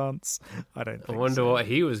victories, Lance? I don't think I wonder so. what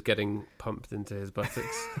he was getting pumped into his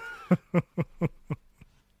buttocks.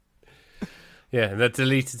 Yeah, and that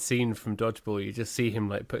deleted scene from Dodgeball, you just see him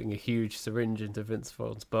like putting a huge syringe into Vince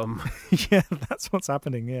Vaughn's bum. Yeah, that's what's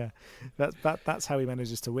happening. Yeah, that's how he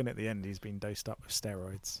manages to win at the end. He's been dosed up with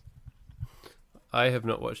steroids. I have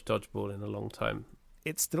not watched Dodgeball in a long time.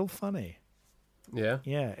 It's still funny. Yeah?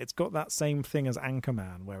 Yeah, it's got that same thing as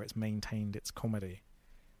Anchorman, where it's maintained its comedy.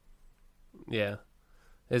 Yeah.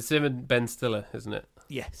 It's him and Ben Stiller, isn't it?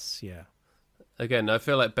 Yes, yeah. Again, I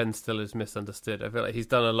feel like Ben Stiller's misunderstood. I feel like he's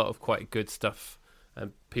done a lot of quite good stuff,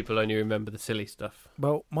 and people only remember the silly stuff.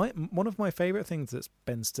 Well, one of my favourite things that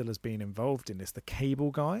Ben Stiller's been involved in is The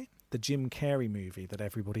Cable Guy, the Jim Carrey movie that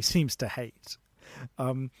everybody seems to hate.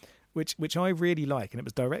 Which I really like, and it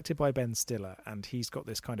was directed by Ben Stiller, and he's got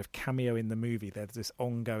this kind of cameo in the movie. There's this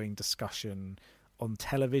ongoing discussion on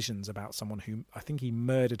televisions about someone who, I think he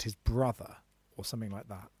murdered his brother or something like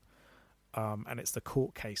that, and it's the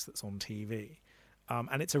court case that's on TV.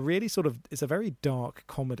 And it's a really it's a very dark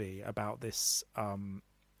comedy about this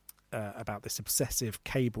obsessive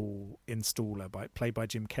cable installer played by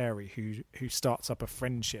Jim Carrey, who starts up a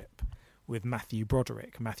friendship with Matthew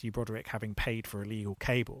Broderick having paid for illegal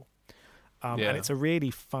cable. And it's a really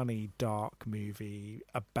funny, dark movie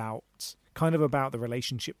about the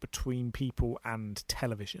relationship between people and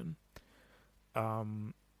television.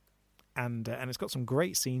 And it's got some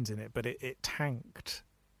great scenes in it, but it tanked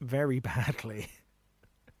very badly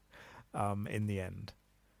in the end.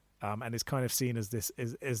 And is kind of seen as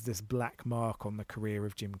this black mark on the career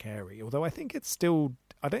of Jim Carrey. Although I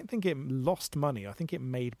don't think it lost money. I think it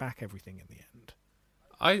made back everything in the end.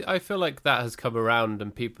 I feel like that has come around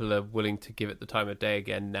and people are willing to give it the time of day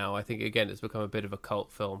again now. I think, again, it's become a bit of a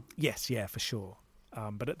cult film. Yes, yeah, for sure.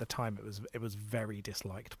 But at the time, it was very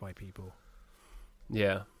disliked by people.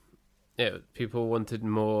 Yeah. Yeah, people wanted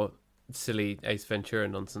more silly Ace Ventura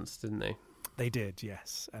nonsense, didn't they? They did,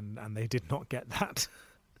 yes. And they did not get that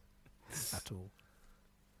at all.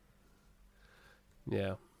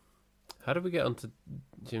 Yeah. How did we get onto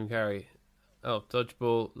Jim Carrey? Oh,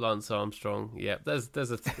 Dodgeball, Lance Armstrong. Yeah, there's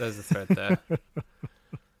a thread there.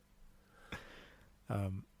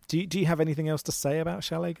 Do you have anything else to say about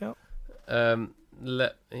Chalet Girl?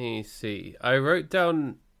 Let me see. I wrote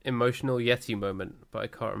down emotional Yeti moment, but I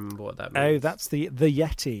can't remember what that means. Oh, that's the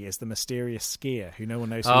Yeti is the mysterious skier who no one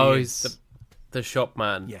knows who he is. He's the shop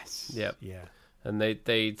man. Yes. Yep. Yeah. And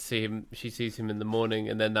they see him. She sees him in the morning,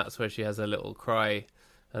 and then that's where she has a little cry.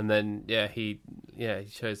 And then, he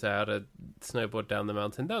shows her how to snowboard down the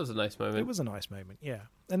mountain. That was a nice moment. It was a nice moment, yeah.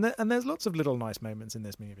 And there's lots of little nice moments in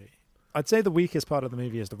this movie. I'd say the weakest part of the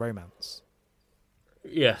movie is the romance.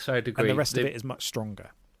 Yes, I'd agree. And the rest of it is much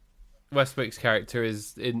stronger. Westwick's character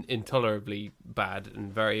is intolerably bad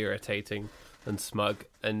and very irritating and smug,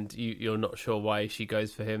 and you're not sure why she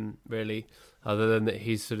goes for him, really, other than that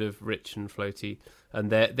he's sort of rich and floaty, and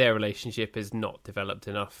their relationship is not developed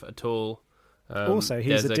enough at all. Also,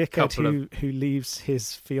 he's a dickhead who leaves his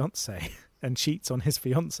fiancée and cheats on his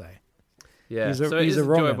fiancée. Yeah, he's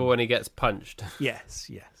enjoyable when he gets punched. Yes.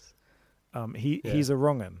 He's a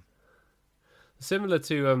wrong-un. Similar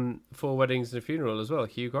to 4 Weddings and a Funeral as well.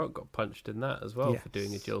 Hugh Grant got punched in that as well for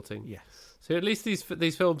doing a jilting. Yes. So at least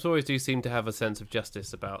these films always do seem to have a sense of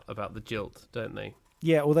justice about the jilt, don't they?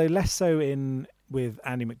 Yeah, although less so with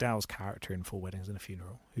Andie MacDowell's character in 4 Weddings and a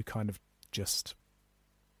Funeral, who kind of just...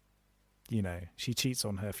 she cheats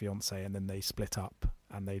on her fiancé and then they split up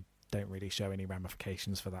and they don't really show any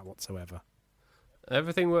ramifications for that whatsoever.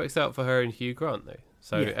 Everything works out for her and Hugh Grant, though.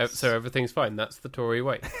 So everything's fine. That's the Tory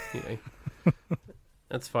way.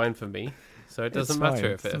 That's fine for me. So it doesn't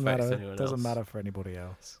matter if it affects anyone else. It doesn't matter for anybody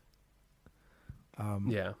else.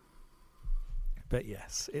 Yeah. But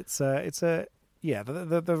yes, the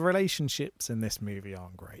relationships in this movie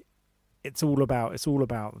aren't great. It's all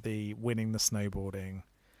about the winning the snowboarding.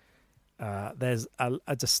 There's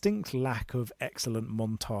a distinct lack of excellent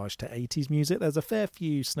montage to 80s music. There's a fair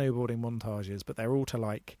few snowboarding montages, but they're all to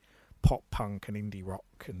like pop punk and indie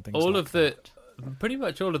rock and things pretty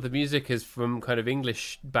much all of the music is from kind of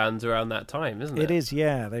English bands around that time, isn't it? It is,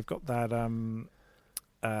 yeah. They've got that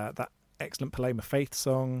that excellent Paloma Faith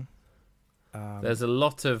song. There's a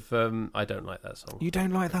lot of I don't like that song. You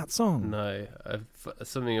don't like that song? No,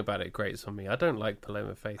 something about it grates on me. I don't like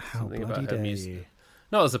Paloma Faith. How something bloody about her dare music. you?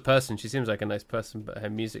 Not as a person, she seems like a nice person, but her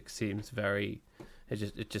music seems very.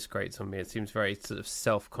 It just grates on me. It seems very sort of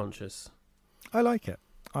self-conscious. I like it.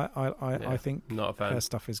 I think not a fan. Her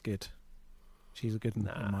stuff is good. She's a good one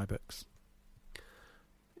in my books.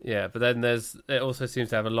 Yeah, but then it also seems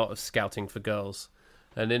to have a lot of scouting for girls,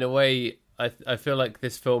 and in a way, I feel like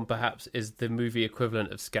this film perhaps is the movie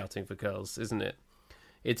equivalent of Scouting for Girls, isn't it?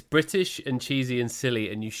 It's British and cheesy and silly,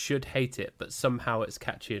 and you should hate it, but somehow it's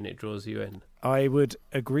catchy and it draws you in. I would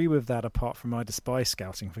agree with that, apart from I despise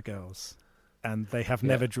Scouting for Girls, and they have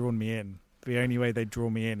never drawn me in. The only way they'd draw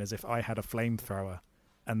me in is if I had a flamethrower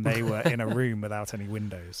and they were in a room without any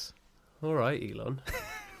windows. All right, Elon.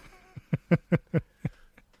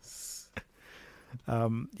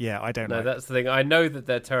 I don't know. No, that's the thing. I know that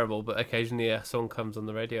they're terrible, but occasionally a song comes on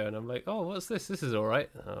the radio and I'm like, oh, what's this? This is all right.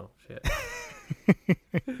 Oh, shit.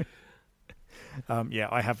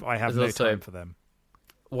 I have no time for them.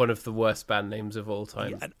 One of the worst band names of all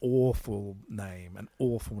time. Yeah, an awful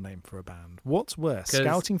name for a band. What's worse,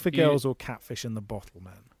 Scouting for Girls or Catfish in the Bottle,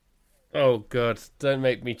 man? Oh, God. Don't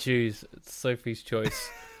make me choose. It's Sophie's choice.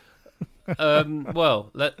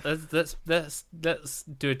 Well, let's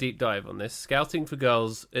do a deep dive on this. Scouting for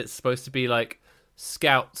Girls, it's supposed to be like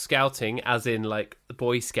scouting as in like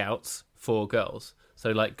Boy Scouts for girls.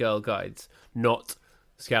 So like Girl Guides, not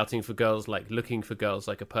scouting for girls, like looking for girls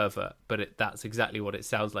like a pervert, but that's exactly what it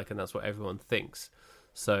sounds like, and that's what everyone thinks.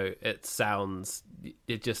 So it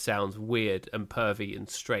just sounds weird and pervy and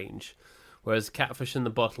strange. Whereas Catfish and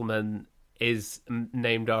the Bottlemen is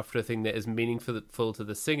named after a thing that is meaningful to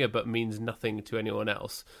the singer but means nothing to anyone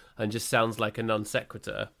else, and just sounds like a non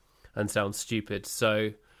sequitur and sounds stupid.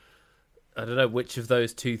 So I don't know which of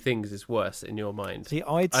those two things is worse in your mind. See,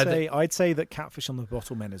 I'd say that Catfish on the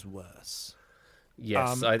Bottlemen is worse.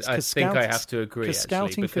 Yes, I think I have to agree. Because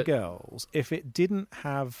scouting for girls, if it didn't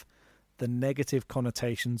have the negative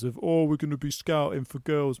connotations of we're going to be scouting for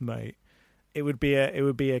girls, mate, it would be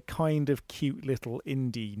a kind of cute little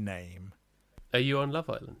indie name. Are you on Love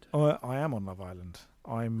Island? I am on Love Island.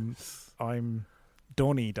 I'm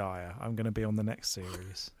Donnie Dyer. I'm going to be on the next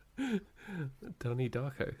series. Donnie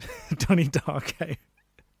Darko. Donnie Darko.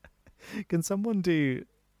 Can someone do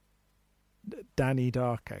Danny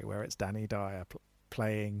Darko, where it's Danny Dyer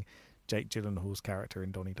playing Jake Gyllenhaal's character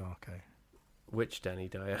in Donnie Darko? Which Danny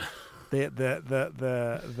Dyer?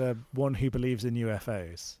 The one who believes in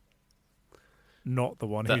UFOs, not the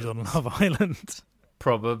one who's on Love Island.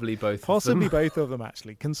 Probably both. Possibly of them. both of them,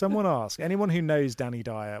 actually. Can someone ask anyone who knows Danny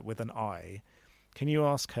Dyer with an I? Can you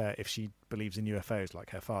ask her if she believes in UFOs like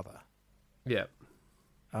her father? Yeah.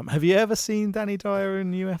 Have you ever seen Danny Dyer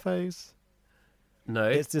in UFOs? No.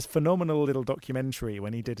 It's this phenomenal little documentary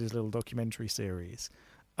when he did his little documentary series,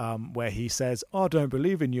 where he says, "I don't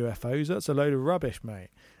believe in UFOs. That's a load of rubbish, mate."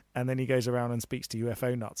 And then he goes around and speaks to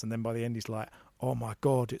UFO nuts, and then by the end he's like, "Oh my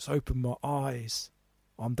God, it's opened my eyes.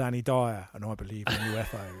 I'm Danny Dyer, and I believe in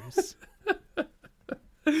UFOs."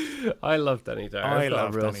 I love Danny Dyer. I've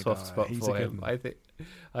got a real Danny soft Dyer. spot He's for him.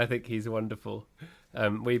 I think he's wonderful.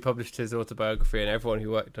 We published his autobiography, and everyone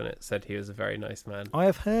who worked on it said he was a very nice man. I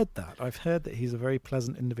have heard that. I've heard that he's a very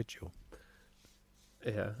pleasant individual.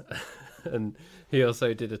 Yeah. And he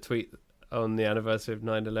also did a tweet on the anniversary of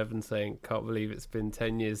 9/11 saying, "Can't believe it's been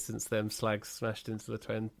 10 years since them slags smashed into the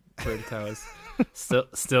Twin Towers.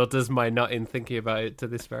 Still does my nut in thinking about it to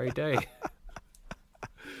this very day."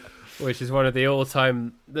 Which is one of the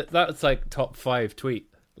all-time... That's like top 5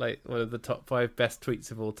 tweet. Like one of the top 5 best tweets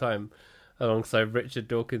of all time. Alongside Richard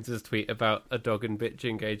Dawkins' tweet about a dog and bitch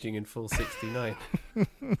engaging in full 69.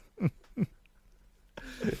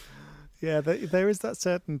 Yeah, there is that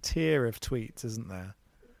certain tier of tweets, isn't there?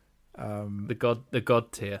 The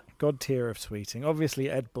god tier. God tier of tweeting. Obviously,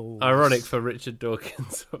 Ed Balls. Ironic for Richard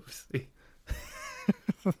Dawkins, obviously.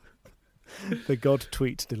 The God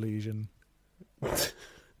tweet delusion.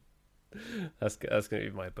 That's going to be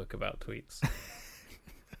my book about tweets.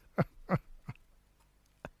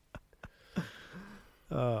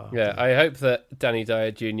 Yeah, I hope that Danny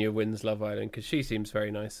Dyer Jr. wins Love Island because she seems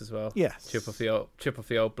very nice as well. Yes. Chip off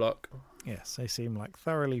the old block. Yes, they seem like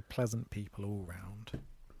thoroughly pleasant people all round.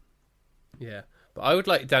 Yeah, but I would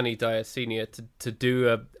like Danny Dyer Sr. to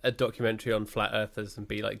do a documentary on flat earthers and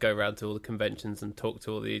be like go around to all the conventions and talk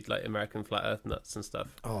to all the like American flat earth nuts and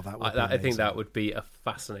stuff. Oh, that would I think that would be a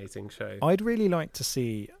fascinating show. I'd really like to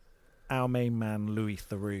see our main man Louis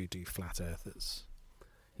Theroux do flat earthers.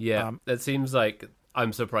 Yeah, it seems like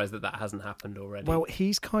I'm surprised that hasn't happened already. Well,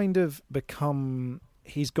 he's kind of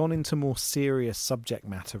he's gone into more serious subject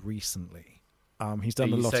matter recently. He's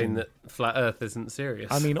done a lot. Are you saying that flat Earth isn't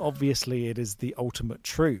serious? I mean, obviously, it is the ultimate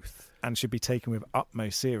truth and should be taken with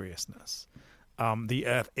utmost seriousness. The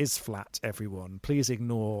Earth is flat, everyone. Please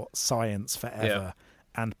ignore science forever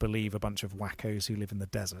and believe a bunch of wackos who live in the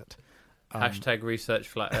desert. Hashtag research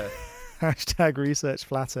flat Earth. Hashtag research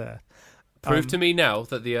flat Earth. Prove to me now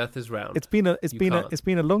that the Earth is round. It's been a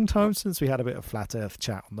long time since we had a bit of flat Earth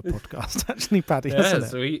chat on the podcast. Actually, Paddy,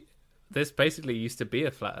 hasn't it? This basically used to be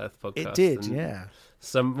a flat Earth podcast. It did, yeah.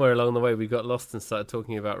 Somewhere along the way, we got lost and started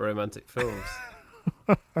talking about romantic films.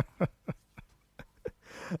 But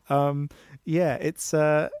Louis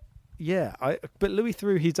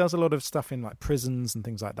Theroux, he does a lot of stuff in like prisons and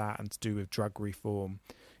things like that, and to do with drug reform.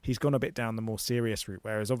 He's gone a bit down the more serious route,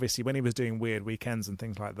 whereas obviously when he was doing Weird Weekends and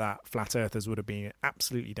things like that, flat earthers would have been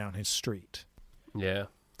absolutely down his street. Yeah.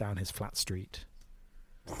 Down his flat street.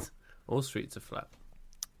 All streets are flat.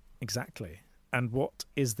 Exactly. And what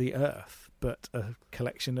is the Earth but a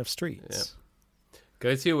collection of streets? Yeah.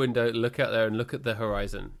 Go to your window, look out there and look at the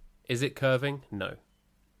horizon. Is it curving? No.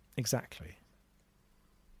 Exactly.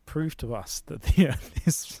 Prove to us that the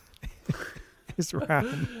Earth is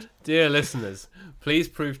round. Dear listeners, please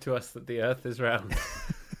prove to us that the Earth is round.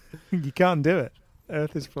 You can't do it.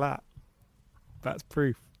 Earth is flat. That's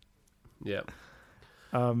proof. Yeah.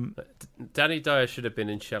 Danny Dyer should have been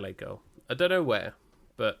in Chalet Girl. I don't know where,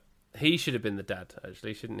 but he should have been the dad,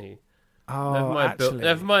 actually, shouldn't he? Oh, never mind, actually,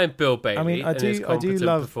 never mind Bill Bailey. I mean, I and his do competent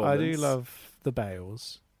love performance. the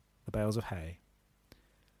bales of hay.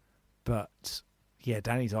 But yeah,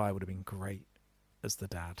 Danny Dyer would have been great as the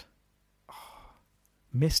dad. Oh,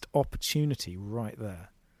 missed opportunity right there.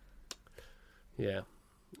 Yeah,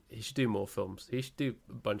 he should do more films. He should do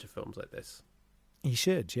a bunch of films like this. He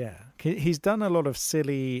should, yeah. He's done a lot of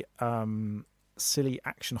silly action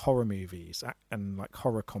horror movies and like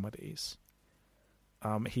horror comedies.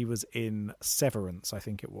 He was in Severance, I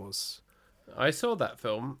think it was. I saw that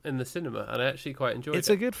film in the cinema, and I actually quite enjoyed it. It's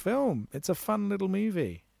a good film. It's a fun little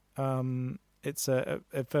movie. It's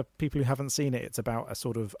for people who haven't seen it, it's about a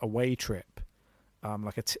sort of away trip,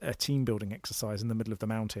 like a team building exercise in the middle of the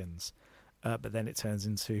mountains. But then it turns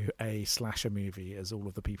into a slasher movie as all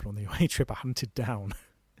of the people on the away trip are hunted down.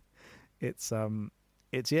 It's a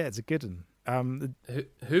good one.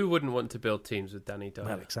 Who wouldn't want to build teams with Danny Dyer?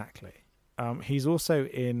 Well, exactly. He's also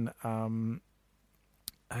in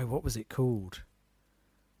what was it called?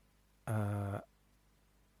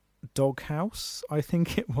 Doghouse, I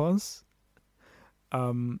think it was.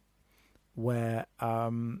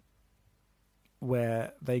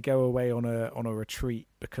 Where they go away on a retreat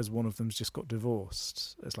because one of them's just got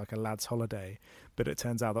divorced. It's like a lad's holiday, but it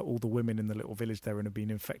turns out that all the women in the little village they're in have been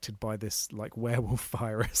infected by this like werewolf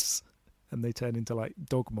virus, and they turn into like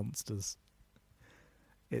dog monsters.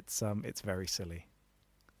 It's very silly,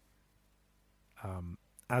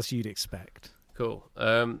 as you'd expect. Cool.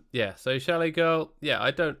 Yeah. So Chalet Girl. Yeah, I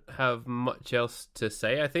don't have much else to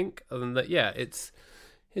say. I think other than that, yeah, it's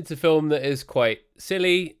a film that is quite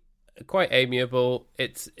silly. Quite amiable.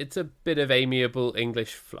 It's a bit of amiable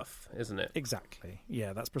English fluff, isn't it? Exactly.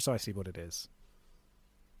 Yeah, that's precisely what it is.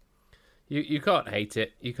 You can't hate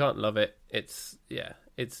it. You can't love it. It's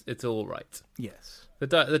all right. Yes.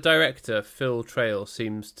 The director Phil Trail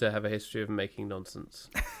seems to have a history of making nonsense.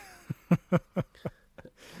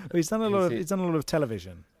 He's done a lot of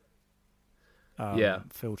television. Yeah.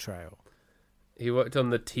 Phil Trail. He worked on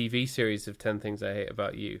the TV series of 10 Things I Hate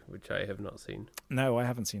About You, which I have not seen. No, I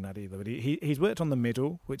haven't seen that either. But he's worked on The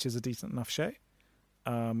Middle, which is a decent enough show.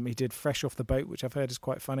 He did Fresh Off the Boat, which I've heard is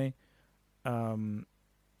quite funny. And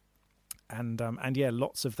yeah,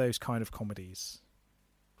 lots of those kind of comedies.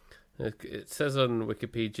 It says on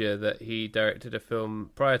Wikipedia that he directed a film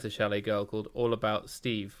prior to Chalet Girl called All About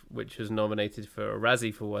Steve, which was nominated for a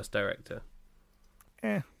Razzie for Worst Director.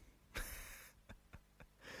 Yeah.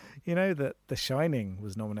 You know that The Shining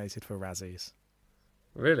was nominated for Razzies.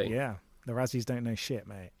 Really? Yeah. The Razzies don't know shit,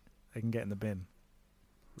 mate. They can get in the bin.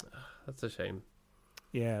 That's a shame.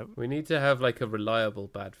 Yeah. We need to have like a reliable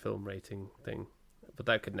bad film rating thing. But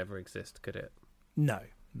that could never exist, could it? No.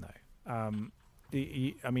 I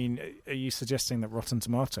mean, are you suggesting that Rotten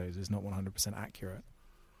Tomatoes is not 100% accurate?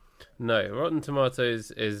 No, Rotten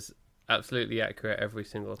Tomatoes is absolutely accurate every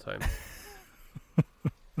single time.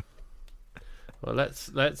 Well, let's.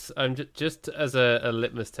 I'm just as a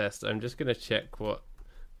litmus test. I'm just going to check what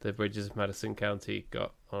the Bridges of Madison County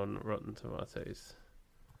got on Rotten Tomatoes.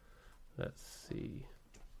 Let's see.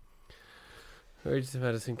 Bridges of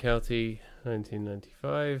Madison County,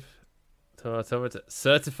 1995. Tomato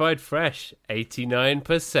certified fresh,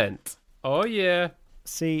 89%. Oh yeah.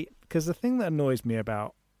 See, because the thing that annoys me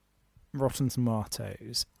about Rotten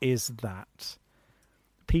Tomatoes is that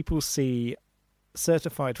people see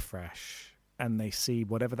certified fresh and they see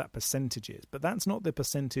whatever that percentage is, but that's not the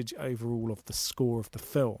percentage overall of the score of the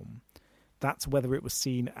film. That's whether it was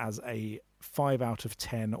seen as a 5 out of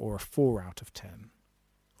 10 or a 4 out of 10,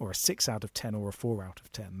 or a 6 out of 10 or a 4 out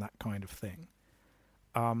of 10, that kind of thing.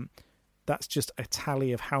 That's just a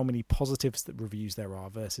tally of how many positives that reviews there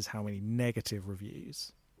are versus how many negative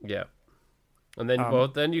reviews. Yeah. And then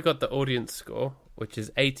then you got the audience score, which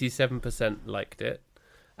is 87% liked it.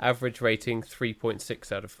 Average rating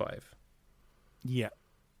 3.6 out of 5. Yeah.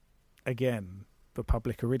 Again, the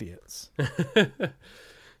public are idiots.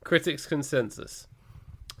 Critics' consensus.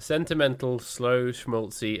 Sentimental, slow,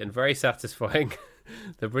 schmaltzy, and very satisfying.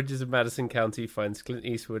 The Bridges of Madison County finds Clint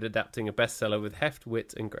Eastwood adapting a bestseller with heft,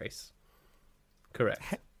 wit, and grace.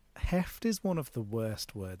 Correct. Heft is one of the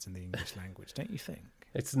worst words in the English language, don't you think?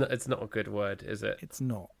 It's not a good word, is it? It's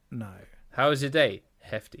not, no. How was your day?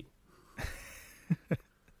 Hefty.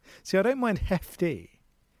 See, I don't mind hefty.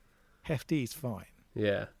 Hefty's fine.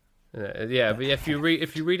 Yeah. But if you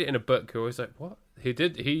read it in a book, you're always like, what?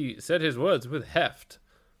 He said his words with heft.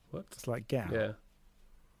 What? It's like get out. Yeah.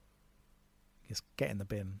 Just get in the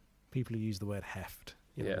bin. People who use the word heft,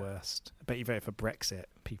 you're the worst. I bet you voted for Brexit,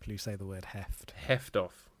 people who say the word heft. Heft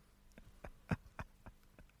off.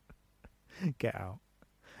 Get out.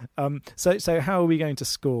 So how are we going to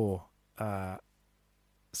score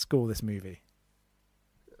score this movie?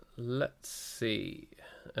 Let's see.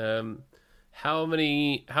 How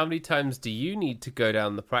many times do you need to go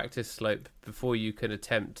down the practice slope before you can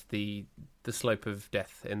attempt the slope of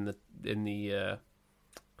death in the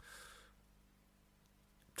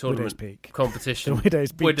tournament Widow's Peak competition? The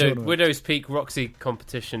Widow's Peak tournament. Widow's Peak Roxy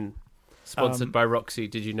competition, sponsored by Roxy.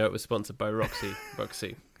 Did you know it was sponsored by Roxy?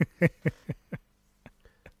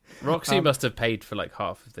 Roxy must have paid for like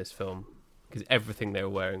half of this film because everything they were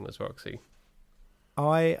wearing was Roxy.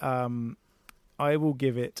 I will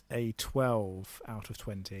give it a 12 out of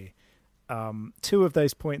 20. 2 of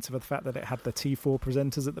those points are the fact that it had the T4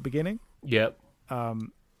 presenters at the beginning. Yep.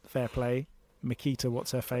 Fair play. Makita,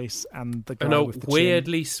 what's her face, and the guy with the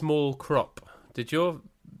weirdly small crop. Did you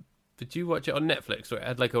watch it on Netflix, or it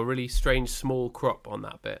had like a really strange small crop on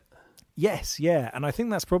that bit? Yes, yeah, and I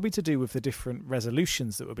think that's probably to do with the different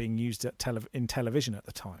resolutions that were being used in television at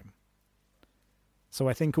the time. So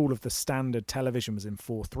I think all of the standard television was in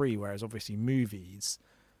 4:3, whereas obviously movies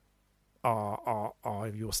are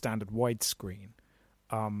your standard widescreen.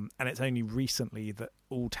 And it's only recently that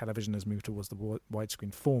all television has moved towards the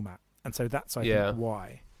widescreen format. And so that's, I think,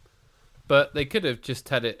 why. But they could have just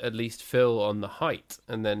had it at least fill on the height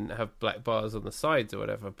and then have black bars on the sides or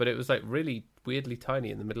whatever. But it was like really weirdly tiny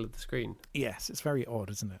in the middle of the screen. Yes, it's very odd,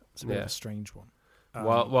 isn't it? It's a bit of a strange one.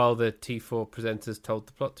 While the T4 presenters told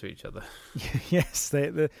the plot to each other. Yes,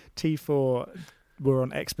 the T4 were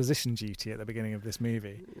on exposition duty at the beginning of this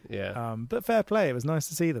movie. Yeah. But fair play, it was nice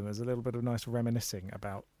to see them. It was a little bit of nice reminiscing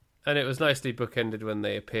about. And it was nicely bookended when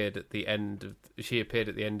they appeared at the end she appeared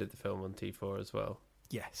at the end of the film on T4 as well.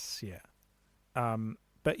 Yes, yeah.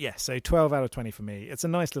 But yeah, so 12 out of 20 for me. It's a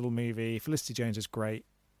nice little movie. Felicity Jones is great.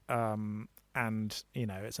 And,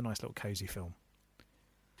 it's a nice little cozy film.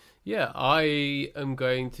 Yeah, I am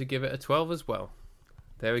going to give it a 12 as well.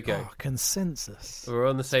 There we go. Oh, consensus. We're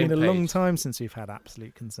on the same page. It's been a long time since we've had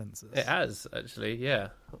absolute consensus. It has, actually, yeah.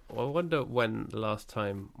 Well, I wonder when the last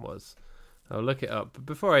time was. I'll look it up. But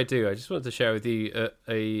before I do, I just wanted to share with you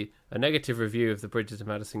a negative review of The Bridges of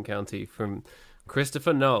Madison County from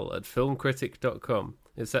Christopher Null at filmcritic.com.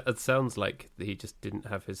 It sounds like he just didn't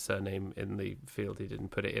have his surname in the field. He didn't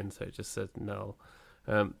put it in, so it just said Null.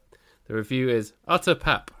 The review is, utter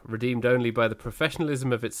pap, redeemed only by the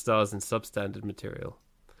professionalism of its stars in substandard material.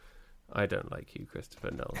 I don't like you,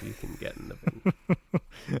 Christopher Null. You can get in the bin.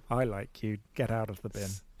 I like you. Get out of the bin.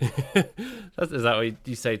 Is that what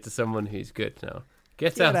you say to someone who's good now?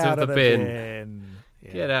 Get out of the bin.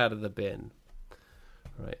 Yeah. Get out of the bin.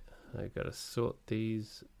 Right, I've got to sort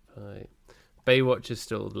these by... Baywatch is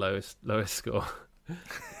still the lowest score.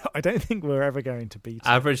 I don't think we're ever going to beat it.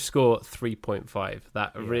 Average score 3.5.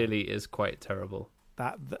 That really is quite terrible.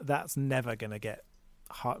 That's never going to get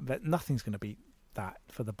hard. Nothing's going to beat that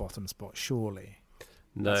for the bottom spot, surely.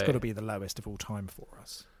 No. It's got to be the lowest of all time for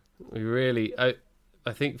us. We really... I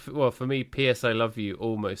think, for me, P.S. I Love You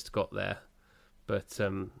almost got there. But,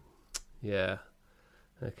 yeah.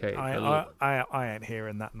 Okay. I ain't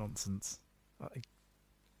hearing that nonsense.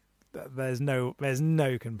 There's no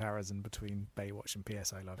comparison between Baywatch and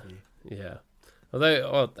P.S. I Love You. Yeah.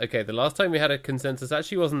 Although, the last time we had a consensus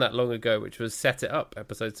actually wasn't that long ago, which was Set It Up,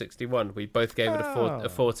 episode 61. We both gave it a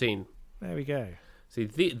 14. There we go. See,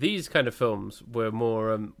 these kind of films were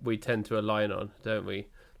more we tend to align on, don't we?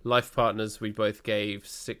 Life Partners, we both gave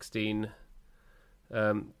 16.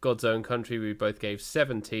 God's Own Country, we both gave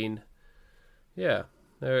 17. Yeah,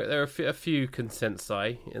 there are a few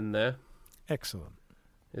consensi in there. Excellent.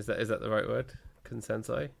 Is that the right word?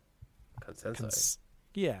 Consensi? Consensi.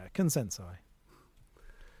 Consensi.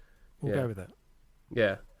 We'll go with it.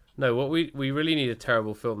 Yeah. No, what we really need a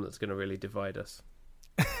terrible film that's going to really divide us.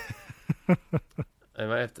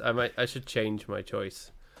 I should change my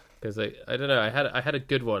choice because I don't know. I had a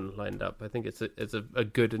good one lined up. I think it's a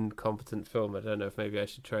good and competent film. I don't know if maybe I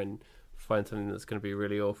should try and find something that's going to be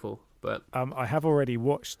really awful. But I have already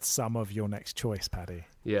watched some of your next choice, Paddy.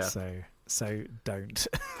 Yeah. So don't.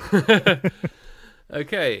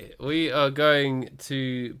 Okay, we are going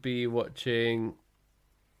to be watching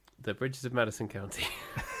The Bridges of Madison County.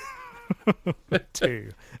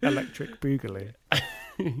 2, Electric Boogaloo.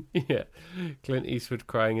 Yeah, Clint Eastwood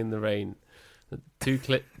crying in the rain. Two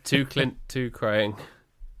Clint, 2 crying.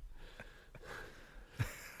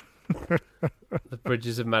 The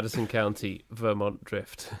Bridges of Madison County, Vermont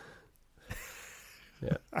Drift.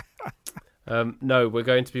 Yeah. No, we're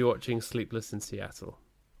going to be watching Sleepless in Seattle.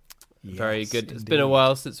 Yes, very good. Indeed. It's been a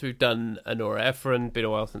while since we've done a Nora Ephron. Been a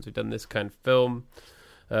while since we've done this kind of film.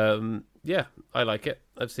 Yeah, I like it.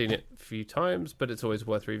 I've seen it a few times, but it's always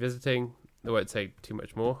worth revisiting. I won't say too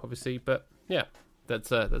much more, obviously, but yeah,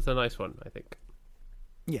 that's a nice one, I think.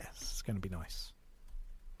 Yes, it's going to be nice.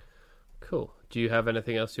 Cool. Do you have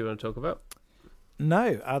anything else you want to talk about?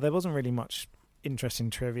 No, there wasn't really much interesting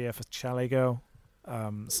trivia for Chalet Girl,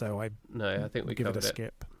 so I think we give it covered a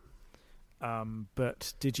skip.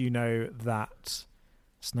 But did you know that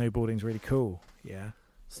snowboarding's really cool? Yeah.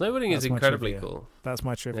 Snowboarding is incredibly cool. That's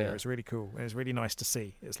my trivia. Yeah. It's really cool. It's really nice to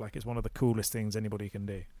see. It's like it's one of the coolest things anybody can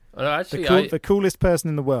do. Oh, no, actually, the coolest person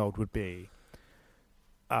in the world would be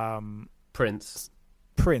Prince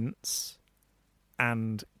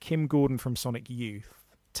and Kim Gordon from Sonic Youth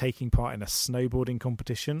taking part in a snowboarding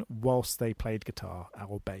competition whilst they played guitar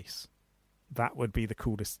or bass. That would be the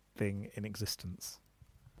coolest thing in existence.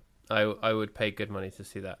 I would pay good money to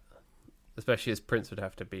see that, especially as Prince would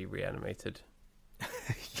have to be reanimated.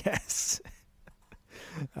 Yes.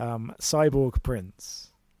 Cyborg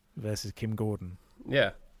Prince versus Kim Gordon.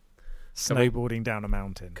 Yeah. Snowboarding down a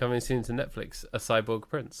mountain. Coming soon to Netflix, A Cyborg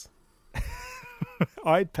Prince.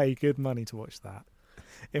 I'd pay good money to watch that.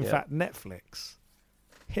 In fact, Netflix,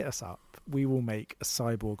 hit us up. We will make a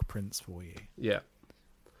Cyborg Prince for you. Yeah.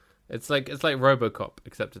 It's like RoboCop,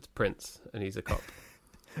 except it's Prince and he's a cop.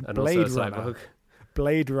 And Blade also a Runner. cyborg.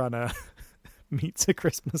 Blade Runner meets a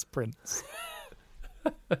Christmas Prince.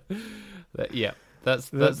 Yeah. That's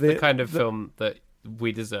the kind of film that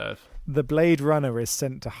we deserve. The Blade Runner is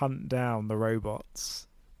sent to hunt down the robots,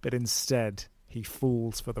 but instead he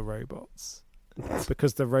falls for the robots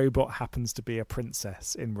because the robot happens to be a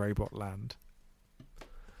princess in Robot Land.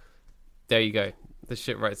 There you go. The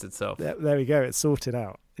shit writes itself. There we go. It's sorted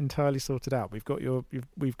out. Entirely sorted out. We've got your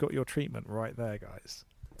treatment right there, guys.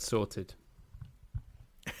 Sorted.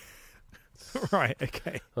 Right.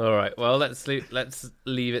 Okay. All right. Well, let's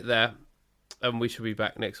leave it there, and we shall be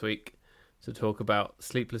back next week to talk about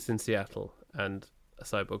Sleepless in Seattle and A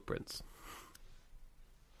Cyborg Prince.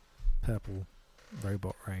 Purple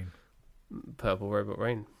robot rain. Purple robot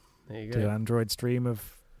rain. There you go. Do androids dream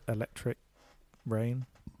of electric rain?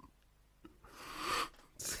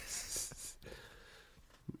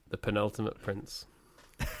 The penultimate prince.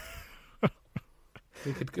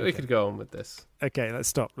 We could go on with this. Okay, let's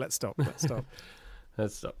stop. Let's stop.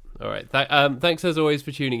 All right. Thanks as always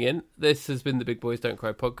for tuning in. This has been the Big Boys Don't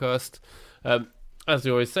Cry podcast. As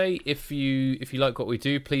we always say, if you like what we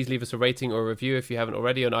do, please leave us a rating or a review if you haven't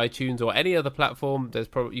already on iTunes or any other platform.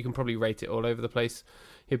 You can probably rate it all over the place.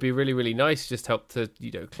 It'd be really, really nice. Just help to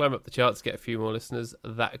climb up the charts, get a few more listeners,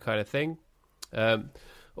 that kind of thing.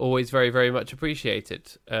 Always very, very much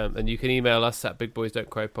appreciated. And you can email us at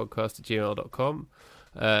bigboysdon'tcrypodcast@gmail.com.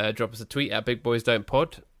 Drop us a tweet at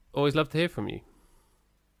bigboysdon'tpod. Always love to hear from you.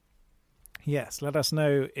 Yes, let us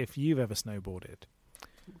know if you've ever snowboarded.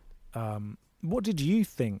 What did you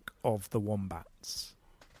think of the Wombats?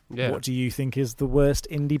 Yeah. What do you think is the worst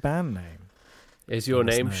indie band name? Is your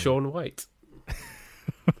name Sean White?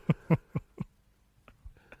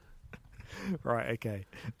 Right, okay.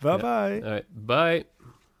 Bye-bye. Yeah. All right, bye.